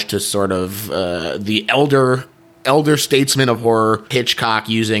homage to sort of the elder statesman of horror, Hitchcock,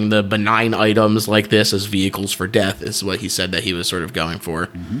 using the benign items like this as vehicles for death, is what he said that he was sort of going for.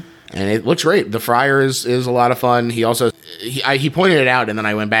 And it looks great. The fryer is a lot of fun. He also, he pointed it out, and then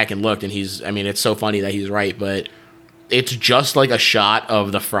I went back and looked, and it's so funny that he's right, but it's just like a shot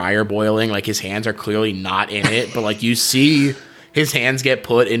of the fryer boiling. Like, his hands are clearly not in it, but like you see his hands get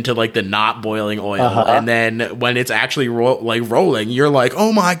put into like the not boiling oil, and then when it's actually rolling, you're like,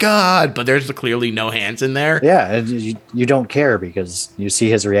 oh my god! But there's clearly no hands in there. Yeah, and you don't care because you see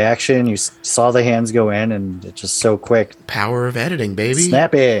his reaction. You saw the hands go in, and it's just so quick. Power of editing, baby.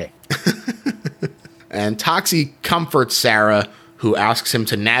 Snappy. And Toxie comforts Sarah, who asks him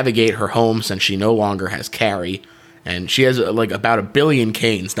to navigate her home since she no longer has Carrie, and she has like about 1 billion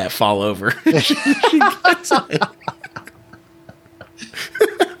canes that fall over. She gets it.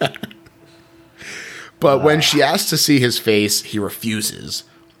 But when she asks to see his face, he refuses.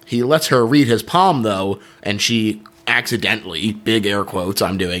 He lets her read his palm, though, and she accidentally, big air quotes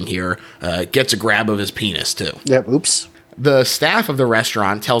I'm doing here, gets a grab of his penis, too. Yep, oops. The staff of the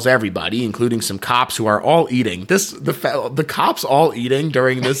restaurant tells everybody, including some cops who are all eating. The cops all eating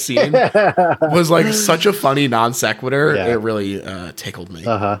during this scene was like such a funny non sequitur. Yeah. It really tickled me.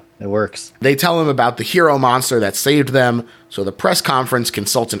 It works. They tell him about the hero monster that saved them, so the press conference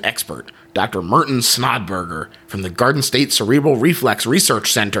consults an expert, Dr. Merton Snodberger, from the Garden State Cerebral Reflex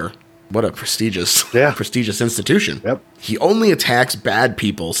Research Center. What a prestigious institution. Yep. He only attacks bad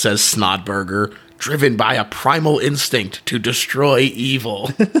people, says Snodberger, driven by a primal instinct to destroy evil.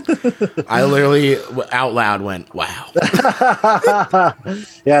 I literally out loud went, wow.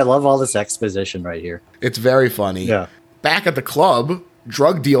 Yeah, I love all this exposition right here. It's very funny. Yeah. Back at the club,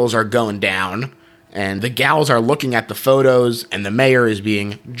 drug deals are going down, and the gals are looking at the photos, and the mayor is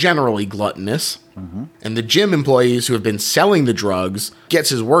being generally gluttonous. And the gym employees who have been selling the drugs gets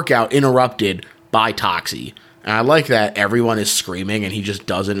his workout interrupted by Toxie. And I like that everyone is screaming and he just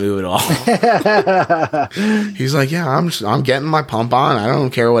doesn't move at all. He's like, yeah, I'm getting my pump on. I don't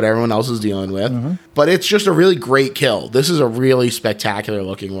care what everyone else is dealing with. But it's just a really great kill. This is a really spectacular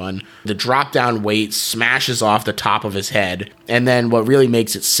looking one. The drop down weight smashes off the top of his head. And then what really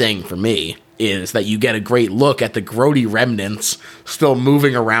makes it sing for me is that you get a great look at the grody remnants still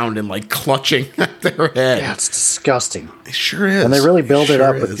moving around and like clutching at their head. Yeah, it's disgusting. It sure is. And they really build it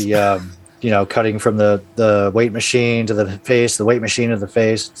up with the cutting from the weight machine to the face, the weight machine to the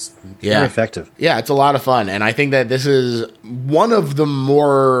face. It's very effective. Yeah, it's a lot of fun. And I think that this is one of the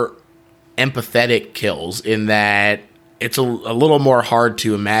more empathetic kills in that it's a little more hard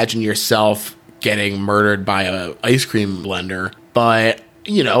to imagine yourself getting murdered by a ice cream blender. But,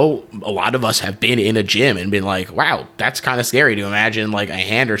 you know, a lot of us have been in a gym and been like, wow, that's kind of scary to imagine like a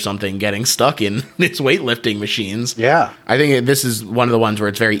hand or something getting stuck in its weightlifting machines. Yeah. I think this is one of the ones where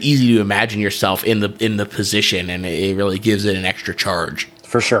it's very easy to imagine yourself in the position, and it really gives it an extra charge.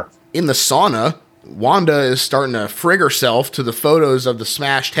 For sure. In the sauna, Wanda is starting to frig herself to the photos of the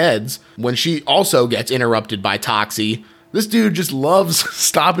smashed heads when she also gets interrupted by Toxie. This dude just loves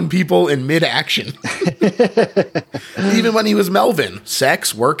stopping people in mid-action. Even when he was Melvin.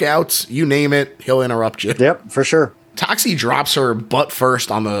 Sex, workouts, you name it, he'll interrupt you. Yep, for sure. Toxie drops her butt first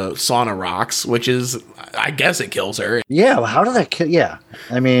on the sauna rocks, which is, I guess it kills her. Yeah, well, how did that kill? Yeah,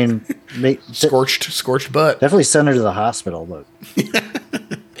 I mean... Scorched butt. Definitely send her to the hospital, but...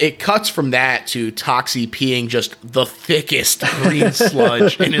 It cuts from that to Toxie peeing just the thickest green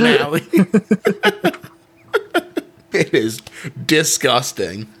sludge in an alley. It is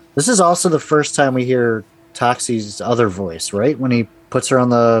disgusting. This is also the first time we hear Toxie's other voice, right? When he puts her on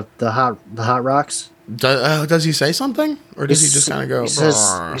the hot rocks. Does he say something, or does he just kind of go? He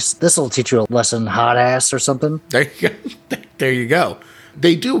says, "This will teach you a lesson, hot ass," or something. There you go.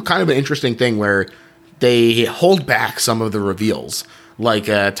 They do kind of an interesting thing where they hold back some of the reveals. Like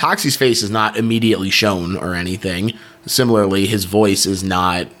Toxie's face is not immediately shown or anything. Similarly, his voice is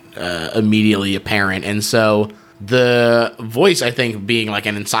not immediately apparent, and so The voice, I think, being like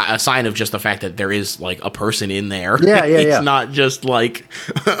a sign of just the fact that there is like a person in there. Yeah, It's not just like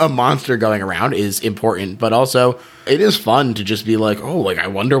a monster going around is important, but also it is fun to just be like, oh, like I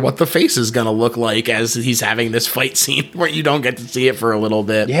wonder what the face is going to look like as he's having this fight scene where you don't get to see it for a little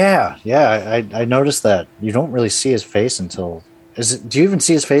bit. Yeah. I noticed that you don't really see his face until do you even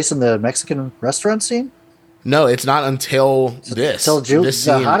see his face in the Mexican restaurant scene? No, it's not until this. Until this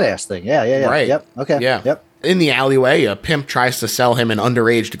the scene. hot ass thing. Yeah. Right. Yep. Okay. Yeah. Yep. In the alleyway, a pimp tries to sell him an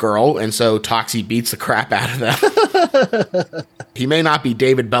underage girl, and so Toxie beats the crap out of them. He may not be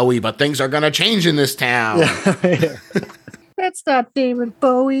David Bowie, but things are going to change in this town. That's not David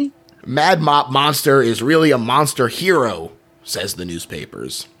Bowie. Mad Mop Monster is really a monster hero, says the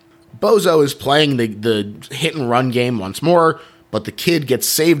newspapers. Bozo is playing the hit and run game once more, but the kid gets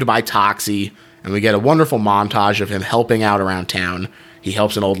saved by Toxie, and we get a wonderful montage of him helping out around town. He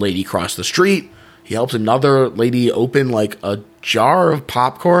helps an old lady cross the street. He helps another lady open like a jar of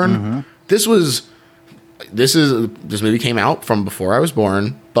popcorn. Mm-hmm. This movie came out from before I was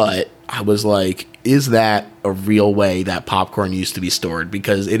born, but I was like, is that a real way that popcorn used to be stored?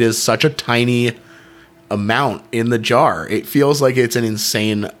 Because it is such a tiny amount in the jar. It feels like it's an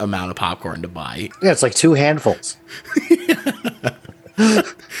insane amount of popcorn to buy. Yeah, it's like 2 handfuls.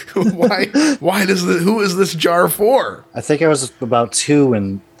 Who is this jar for? I think I was about 2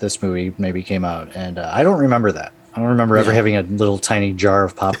 when this movie maybe came out, and I don't remember that. I don't remember ever having a little tiny jar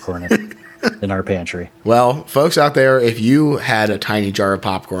of popcorn in our pantry. Well, folks out there, if you had a tiny jar of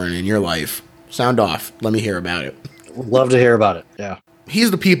popcorn in your life, sound off. Let me hear about it. Love to hear about it. Yeah.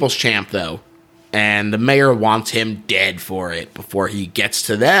 He's the people's champ, though, and the mayor wants him dead for it before he gets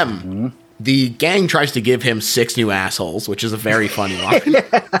to them. Mm-hmm. The gang tries to give him 6 new assholes, which is a very funny line.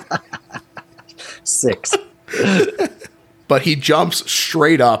 6. But he jumps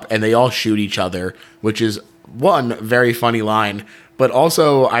straight up and they all shoot each other, which is one very funny line. But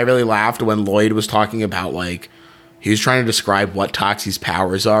also, I really laughed when Lloyd was talking about, like, he was trying to describe what Toxie's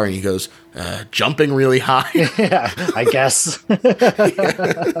powers are, and he goes, jumping really high. Yeah, I guess.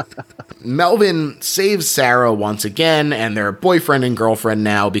 Melvin saves Sarah once again, and they're boyfriend and girlfriend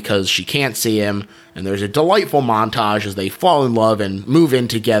now because she can't see him. And there's a delightful montage as they fall in love and move in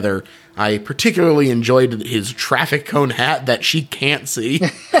together. I particularly enjoyed his traffic cone hat that she can't see,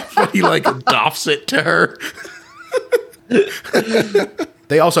 but he, like, doffs it to her.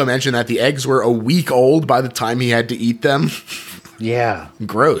 They also mentioned that the eggs were a week old by the time he had to eat them. Yeah.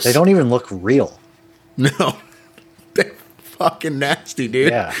 Gross. They don't even look real. No. They're fucking nasty,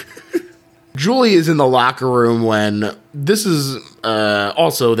 dude. Yeah. Julie is in the locker room when this is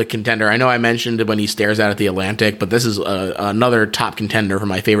also the contender. I know I mentioned when he stares out at the Atlantic, but this is another top contender for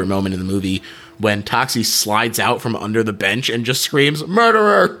my favorite moment in the movie when Toxie slides out from under the bench and just screams,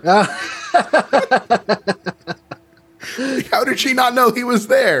 "Murderer!" How did she not know he was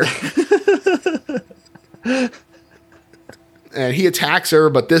there? And he attacks her,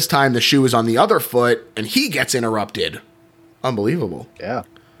 but this time the shoe is on the other foot, and he gets interrupted. Unbelievable. Yeah.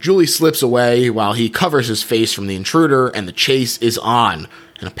 Julie slips away while he covers his face from the intruder, and the chase is on.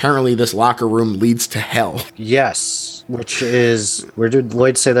 And apparently this locker room leads to hell. Yes. Which is, where did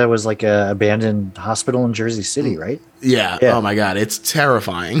Lloyd say that was like a abandoned hospital in Jersey City, right? Yeah. Oh my God. It's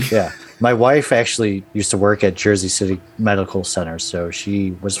terrifying. Yeah. My wife actually used to work at Jersey City Medical Center, so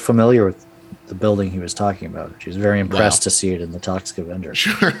she was familiar with the building he was talking about. She was very impressed to see it in the Toxic Avenger.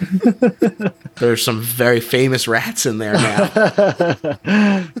 Sure. There's some very famous rats in there now.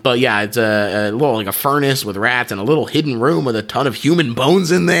 But yeah, it's a little like a furnace with rats and a little hidden room with a ton of human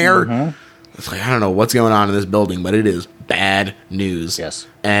bones in there. Mm-hmm. It's like, I don't know what's going on in this building, but it is bad news. Yes.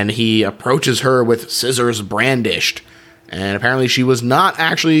 And he approaches her with scissors brandished. And apparently she was not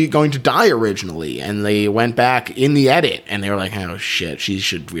actually going to die originally. And they went back in the edit and they were like, oh shit, she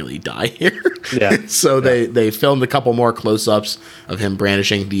should really die here. Yeah. So they filmed a couple more close-ups of him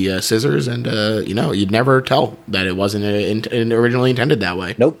brandishing the scissors. And, you'd never tell that it wasn't originally intended that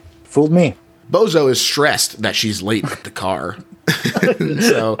way. Nope. Fooled me. Bozo is stressed that she's late with the car.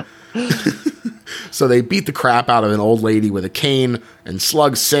 So they beat the crap out of an old lady with a cane. And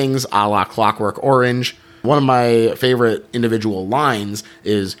Slug sings a la Clockwork Orange. One of my favorite individual lines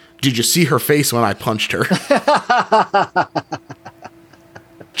is, "Did you see her face when I punched her?"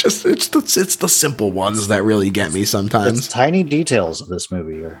 Just it's the simple ones that really get me sometimes. It's tiny details of this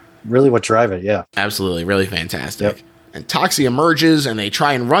movie are really what drive it, yeah. Absolutely, really fantastic. Yep. And Toxie emerges and they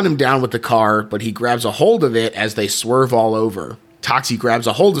try and run him down with the car, but he grabs a hold of it as they swerve all over. Toxie grabs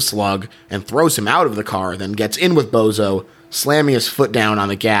a hold of Slug and throws him out of the car, then gets in with Bozo, slamming his foot down on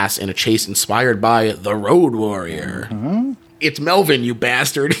the gas in a chase inspired by The Road Warrior. Mm-hmm. "It's Melvin, you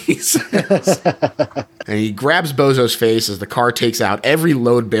bastard," he says. And he grabs Bozo's face as the car takes out every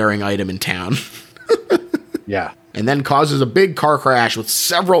load-bearing item in town. Yeah. And then causes a big car crash with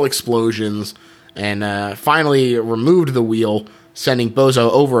several explosions, and finally removed the wheel, sending Bozo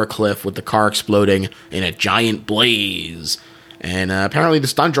over a cliff with the car exploding in a giant blaze. And apparently the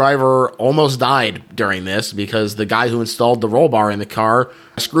stunt driver almost died during this because the guy who installed the roll bar in the car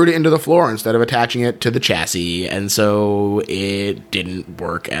screwed it into the floor instead of attaching it to the chassis. And so it didn't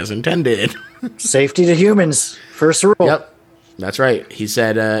work as intended. Safety to humans. First rule. Yep. That's right. He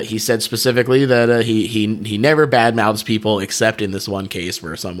said specifically that he never badmouths people except in this one case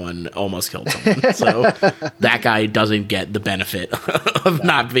where someone almost killed someone. So that guy doesn't get the benefit of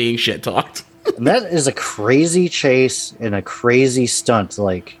not being shit talked. And that is a crazy chase and a crazy stunt.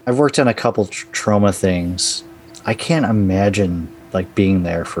 Like, I've worked on a couple trauma things. I can't imagine like being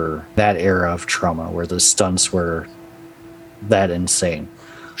there for that era of trauma where the stunts were that insane.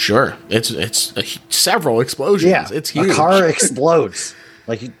 Sure, it's several explosions. Yeah, it's huge. A car explodes.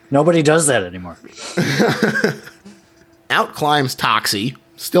 Like, nobody does that anymore. Out climbs Toxie,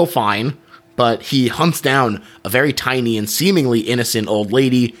 still fine, but he hunts down a very tiny and seemingly innocent old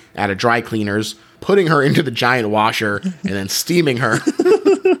lady at a dry cleaner's, putting her into the giant washer and then steaming her.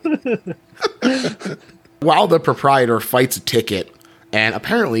 While the proprietor fights a ticket, and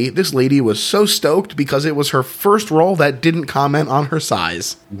apparently this lady was so stoked because it was her first role that didn't comment on her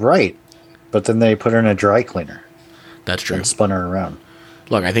size. Right. But then they put her in a dry cleaner. That's true. And spun her around.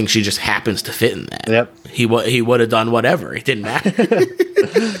 Look, I think she just happens to fit in that. Yep. He would have done whatever. It didn't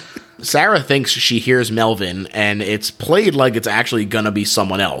matter. Sarah thinks she hears Melvin, and it's played like it's actually gonna be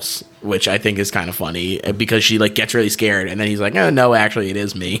someone else, which I think is kind of funny because she like gets really scared, and then he's like, "Oh no, actually, it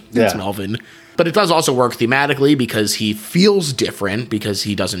is me. It's Melvin." But it does also work thematically because he feels different because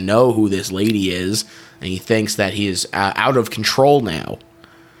he doesn't know who this lady is, and he thinks that he is out of control now.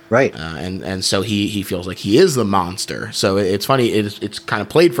 Right. And so he feels like he is the monster. So it's funny. It's kind of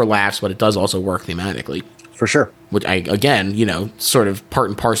played for laughs, but it does also work thematically. For sure. Which, again, sort of part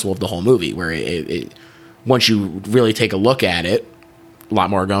and parcel of the whole movie, where it once you really take a look at it, a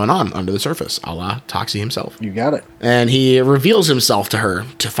lot more going on under the surface, a la Toxie himself. You got it. And he reveals himself to her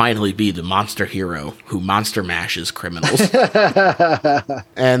to finally be the monster hero who monster mashes criminals.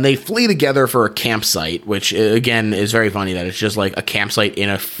 And they flee together for a campsite, which, again, is very funny that it's just like a campsite in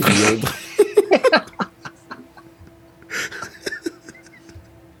a field.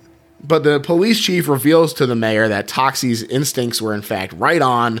 But the police chief reveals to the mayor that Toxie's instincts were in fact right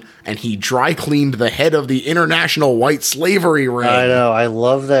on, and he dry cleaned the head of the International White Slavery Ring. I know. I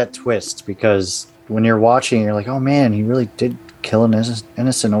love that twist because when you're watching, you're like, oh man, he really did kill an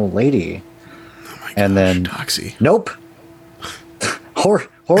innocent old lady. Oh my gosh, and then, Toxie. Nope.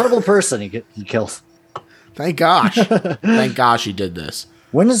 Horrible person he kills. Thank gosh. Thank gosh he did this.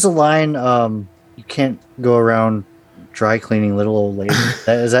 When is the line, you can't go around dry cleaning little old lady?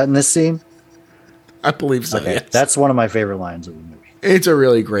 Is that in this scene? I believe so, okay, yes. That's one of my favorite lines of the movie. It's a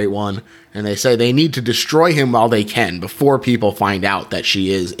really great one. And they say they need to destroy him while they can before people find out that she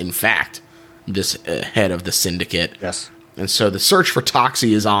is, in fact, this head of the syndicate. Yes. And so the search for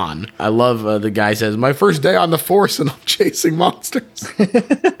Toxie is on. I love the guy says, my first day on the force and I'm chasing monsters.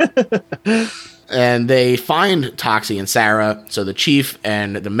 And they find Toxie and Sarah, so the chief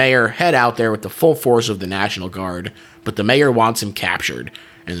and the mayor head out there with the full force of the National Guard, but the mayor wants him captured.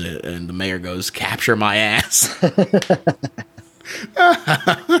 And the mayor goes, capture my ass.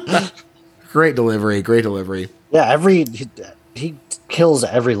 Great delivery. Yeah, he kills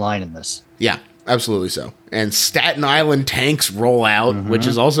every line in this. Yeah, absolutely so. And Staten Island tanks roll out, which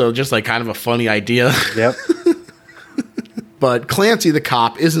is also just like kind of a funny idea. Yep. But Clancy the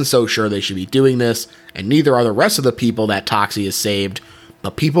cop isn't so sure they should be doing this, and neither are the rest of the people that Toxie has saved.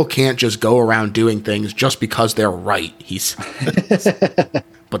 But people can't just go around doing things just because they're right, he says.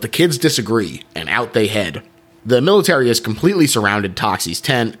 But the kids disagree, and out they head. The military has completely surrounded Toxie's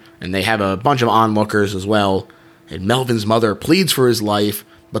tent, and they have a bunch of onlookers as well. And Melvin's mother pleads for his life,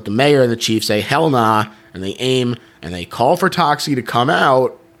 but the mayor and the chief say hell nah, and they aim, and they call for Toxie to come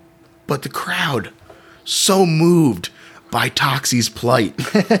out. But the crowd, so moved by Toxie's plight,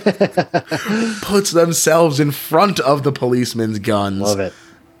 puts themselves in front of the policemen's guns. Love it.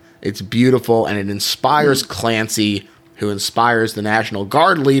 It's beautiful, and it inspires Clancy, who inspires the National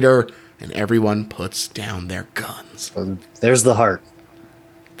Guard leader, and everyone puts down their guns. There's the heart.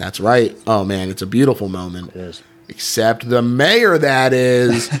 That's right. Oh, man, it's a beautiful moment. It is. Except the mayor, that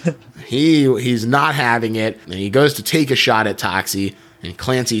is. He's not having it, and he goes to take a shot at Toxie, and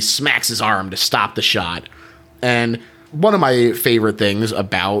Clancy smacks his arm to stop the shot. And one of my favorite things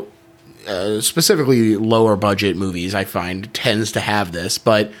about specifically lower budget movies, I find, tends to have this,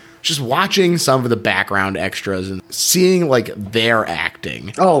 but just watching some of the background extras and seeing like their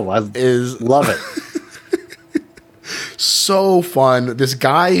acting. Oh, I love it. So fun. This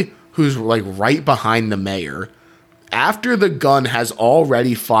guy who's like right behind the mayor, after the gun has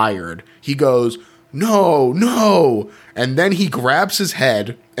already fired, he goes, "No, no." And then he grabs his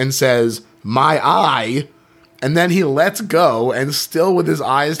head and says, "My eye." And then he lets go and, still with his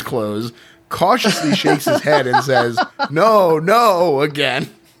eyes closed, cautiously shakes his head and says, "No, no," again.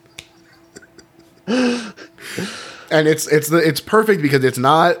 And it's perfect because it's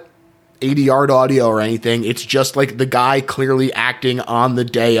not ADR audio or anything. It's just like the guy clearly acting on the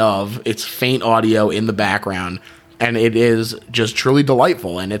day of. It's faint audio in the background. And it is just truly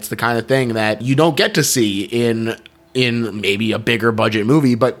delightful. And it's the kind of thing that you don't get to see in maybe a bigger budget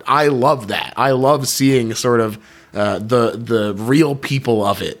movie. But I love that. I love seeing sort of the real people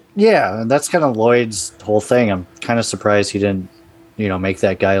of it. Yeah, and that's kind of Lloyd's whole thing. I'm kind of surprised he didn't, make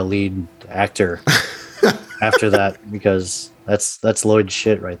that guy a lead actor after that, because that's Lloyd's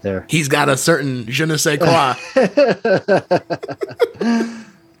shit right there. He's got a certain je ne sais quoi.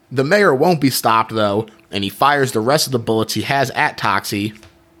 The mayor won't be stopped, though, and he fires the rest of the bullets he has at Toxie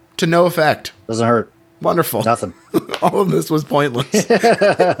to no effect. Doesn't hurt. Wonderful. Nothing. All of this was pointless.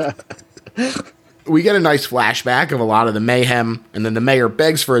 We get a nice flashback of a lot of the mayhem, and then the mayor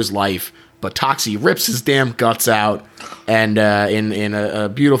begs for his life, but Toxie rips his damn guts out, and in a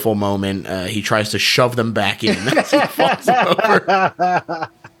beautiful moment, he tries to shove them back in as he falls over.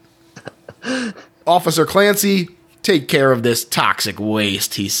 Officer Clancy, take care of this toxic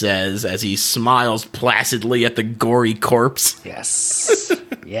waste, he says, as he smiles placidly at the gory corpse. Yes.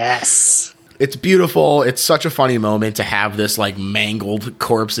 Yes. It's beautiful. It's such a funny moment to have this like mangled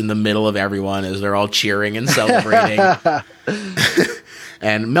corpse in the middle of everyone as they're all cheering and celebrating.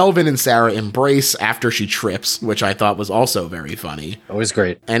 And Melvin and Sarah embrace after she trips, which I thought was also very funny. Always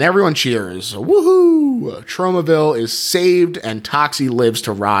great. And everyone cheers. Woohoo! Tromaville is saved and Toxie lives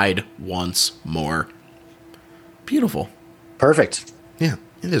to ride once more. Beautiful. Perfect. Yeah,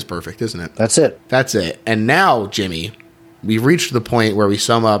 it is perfect, isn't it? That's it. That's it. And now, Jimmy, we've reached the point where we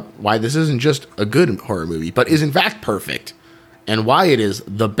sum up why this isn't just a good horror movie, but is in fact perfect, and why it is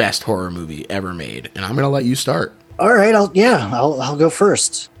the best horror movie ever made. And I'm going to let you start. All right, I'll go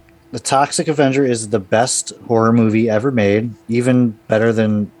first. The Toxic Avenger is the best horror movie ever made, even better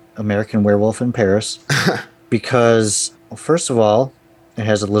than American Werewolf in Paris, because, well, first of all, it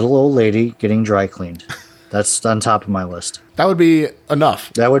has a little old lady getting dry cleaned. That's on top of my list. That would be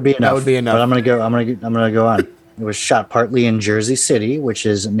enough. That would be enough. That would be enough. But I'm gonna go on. It was shot partly in Jersey City, which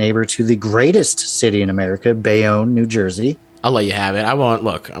is neighbor to the greatest city in America, Bayonne, New Jersey. I'll let you have it. I won't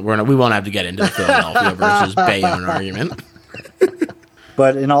look. We won't have to get into the Philadelphia versus Bayonne argument.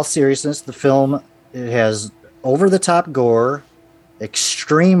 But in all seriousness, the film, it has over-the-top gore,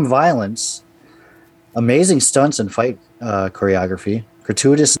 extreme violence, amazing stunts and fight choreography,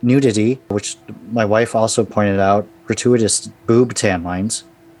 gratuitous nudity, which my wife also pointed out, gratuitous boob tan lines.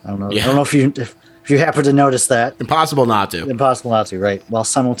 I don't know. Yeah. I don't know if you happen to notice that. Impossible not to. Impossible not to, right. While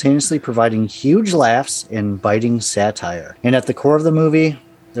simultaneously providing huge laughs and biting satire. And at the core of the movie,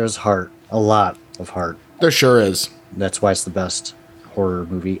 there's heart. A lot of heart. There sure is. That's why it's the best horror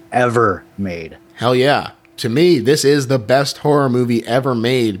movie ever made. Hell yeah. To me, this is the best horror movie ever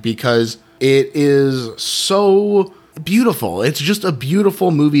made because it is so beautiful. It's just a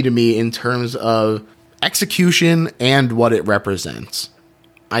beautiful movie to me in terms of execution and what it represents.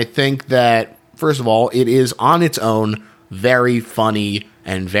 I think that, first of all, it is on its own very funny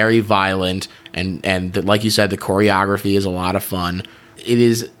and very violent, and like you said, the choreography is a lot of fun. It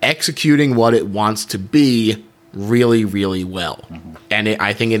is executing what it wants to be really, really well. Mm-hmm. And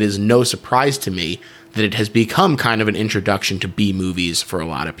I think it is no surprise to me that it has become kind of an introduction to B movies for a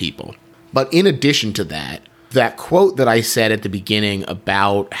lot of people. But in addition to that, that quote that I said at the beginning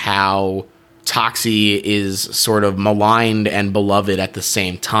about how Toxie is sort of maligned and beloved at the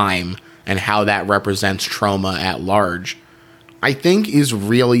same time, and how that represents Troma at large, I think is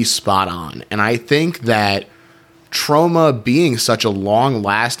really spot on. And I think that Troma being such a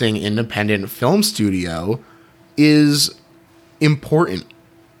long-lasting independent film studio is important.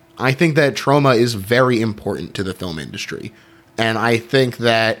 I think that Troma is very important to the film industry. And I think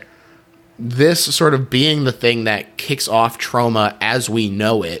that this sort of being the thing that kicks off Troma as we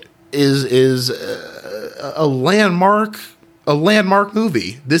know it is a landmark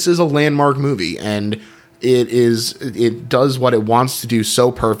movie. This is a landmark movie, and it does what it wants to do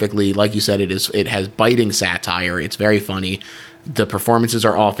so perfectly. Like you said, it has biting satire. It's very funny. The performances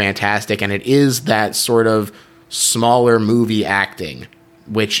are all fantastic, and it is that sort of smaller movie acting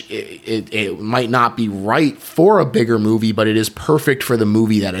which it might not be right for a bigger movie, but it is perfect for the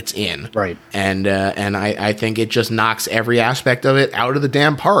movie that it's in. Right. And I think it just knocks every aspect of it out of the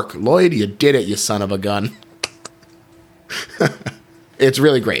damn park. Lloyd, you did it, you son of a gun. It's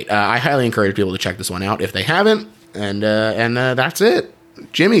really great. I highly encourage people to check this one out if they haven't. And that's it.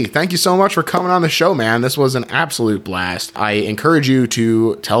 Jimmy, thank you so much for coming on the show, man. This was an absolute blast. I encourage you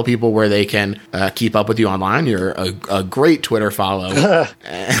to tell people where they can keep up with you online. You're a great Twitter follow.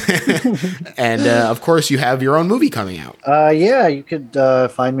 And, of course, you have your own movie coming out. Yeah, you could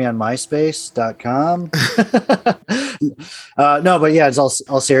find me on myspace.com. No, but yeah, it's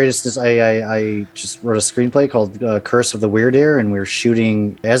all seriousness. I just wrote a screenplay called Curse of the Weird Ear, and we're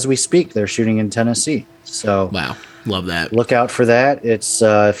shooting, as we speak, they're shooting in Tennessee. So wow. Love that. Look out for that. It's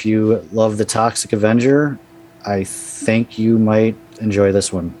if you love the Toxic Avenger, I think you might enjoy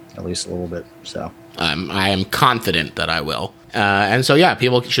this one at least a little bit. So I am confident that I will. And so, yeah,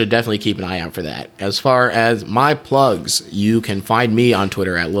 people should definitely keep an eye out for that. As far as my plugs, you can find me on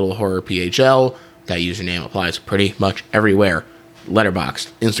Twitter at LittleHorrorPHL. That username applies pretty much everywhere.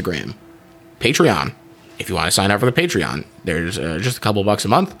 Letterboxd, Instagram, Patreon. If you want to sign up for the Patreon, there's just a couple bucks a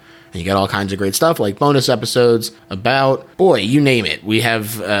month. And you get all kinds of great stuff like bonus episodes about, boy, you name it. We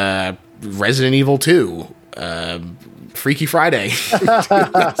have Resident Evil 2, Freaky Friday,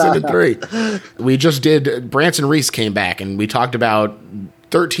 2003. We just did, Branson Reese came back and we talked about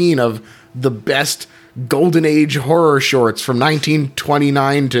 13 of the best Golden Age horror shorts from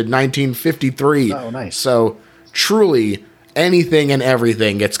 1929 to 1953. Oh, nice. So truly anything and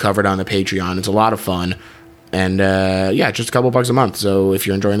everything gets covered on the Patreon. It's a lot of fun. And, yeah, just a couple bucks a month. So if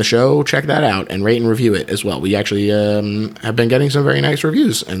you're enjoying the show, check that out and rate and review it as well. We actually have been getting some very nice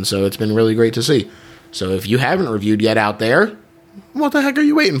reviews, and so it's been really great to see. So if you haven't reviewed yet out there, what the heck are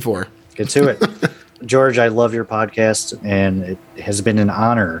you waiting for? Get to it. George, I love your podcast, and it has been an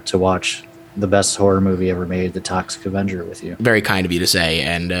honor to watch the best horror movie ever made, The Toxic Avenger, with you. Very kind of you to say,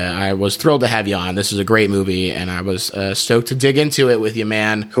 and I was thrilled to have you on. This is a great movie, and I was stoked to dig into it with you,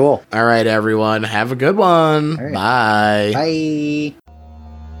 man. Cool. All right, everyone. Have a good one. Right. Bye. Bye.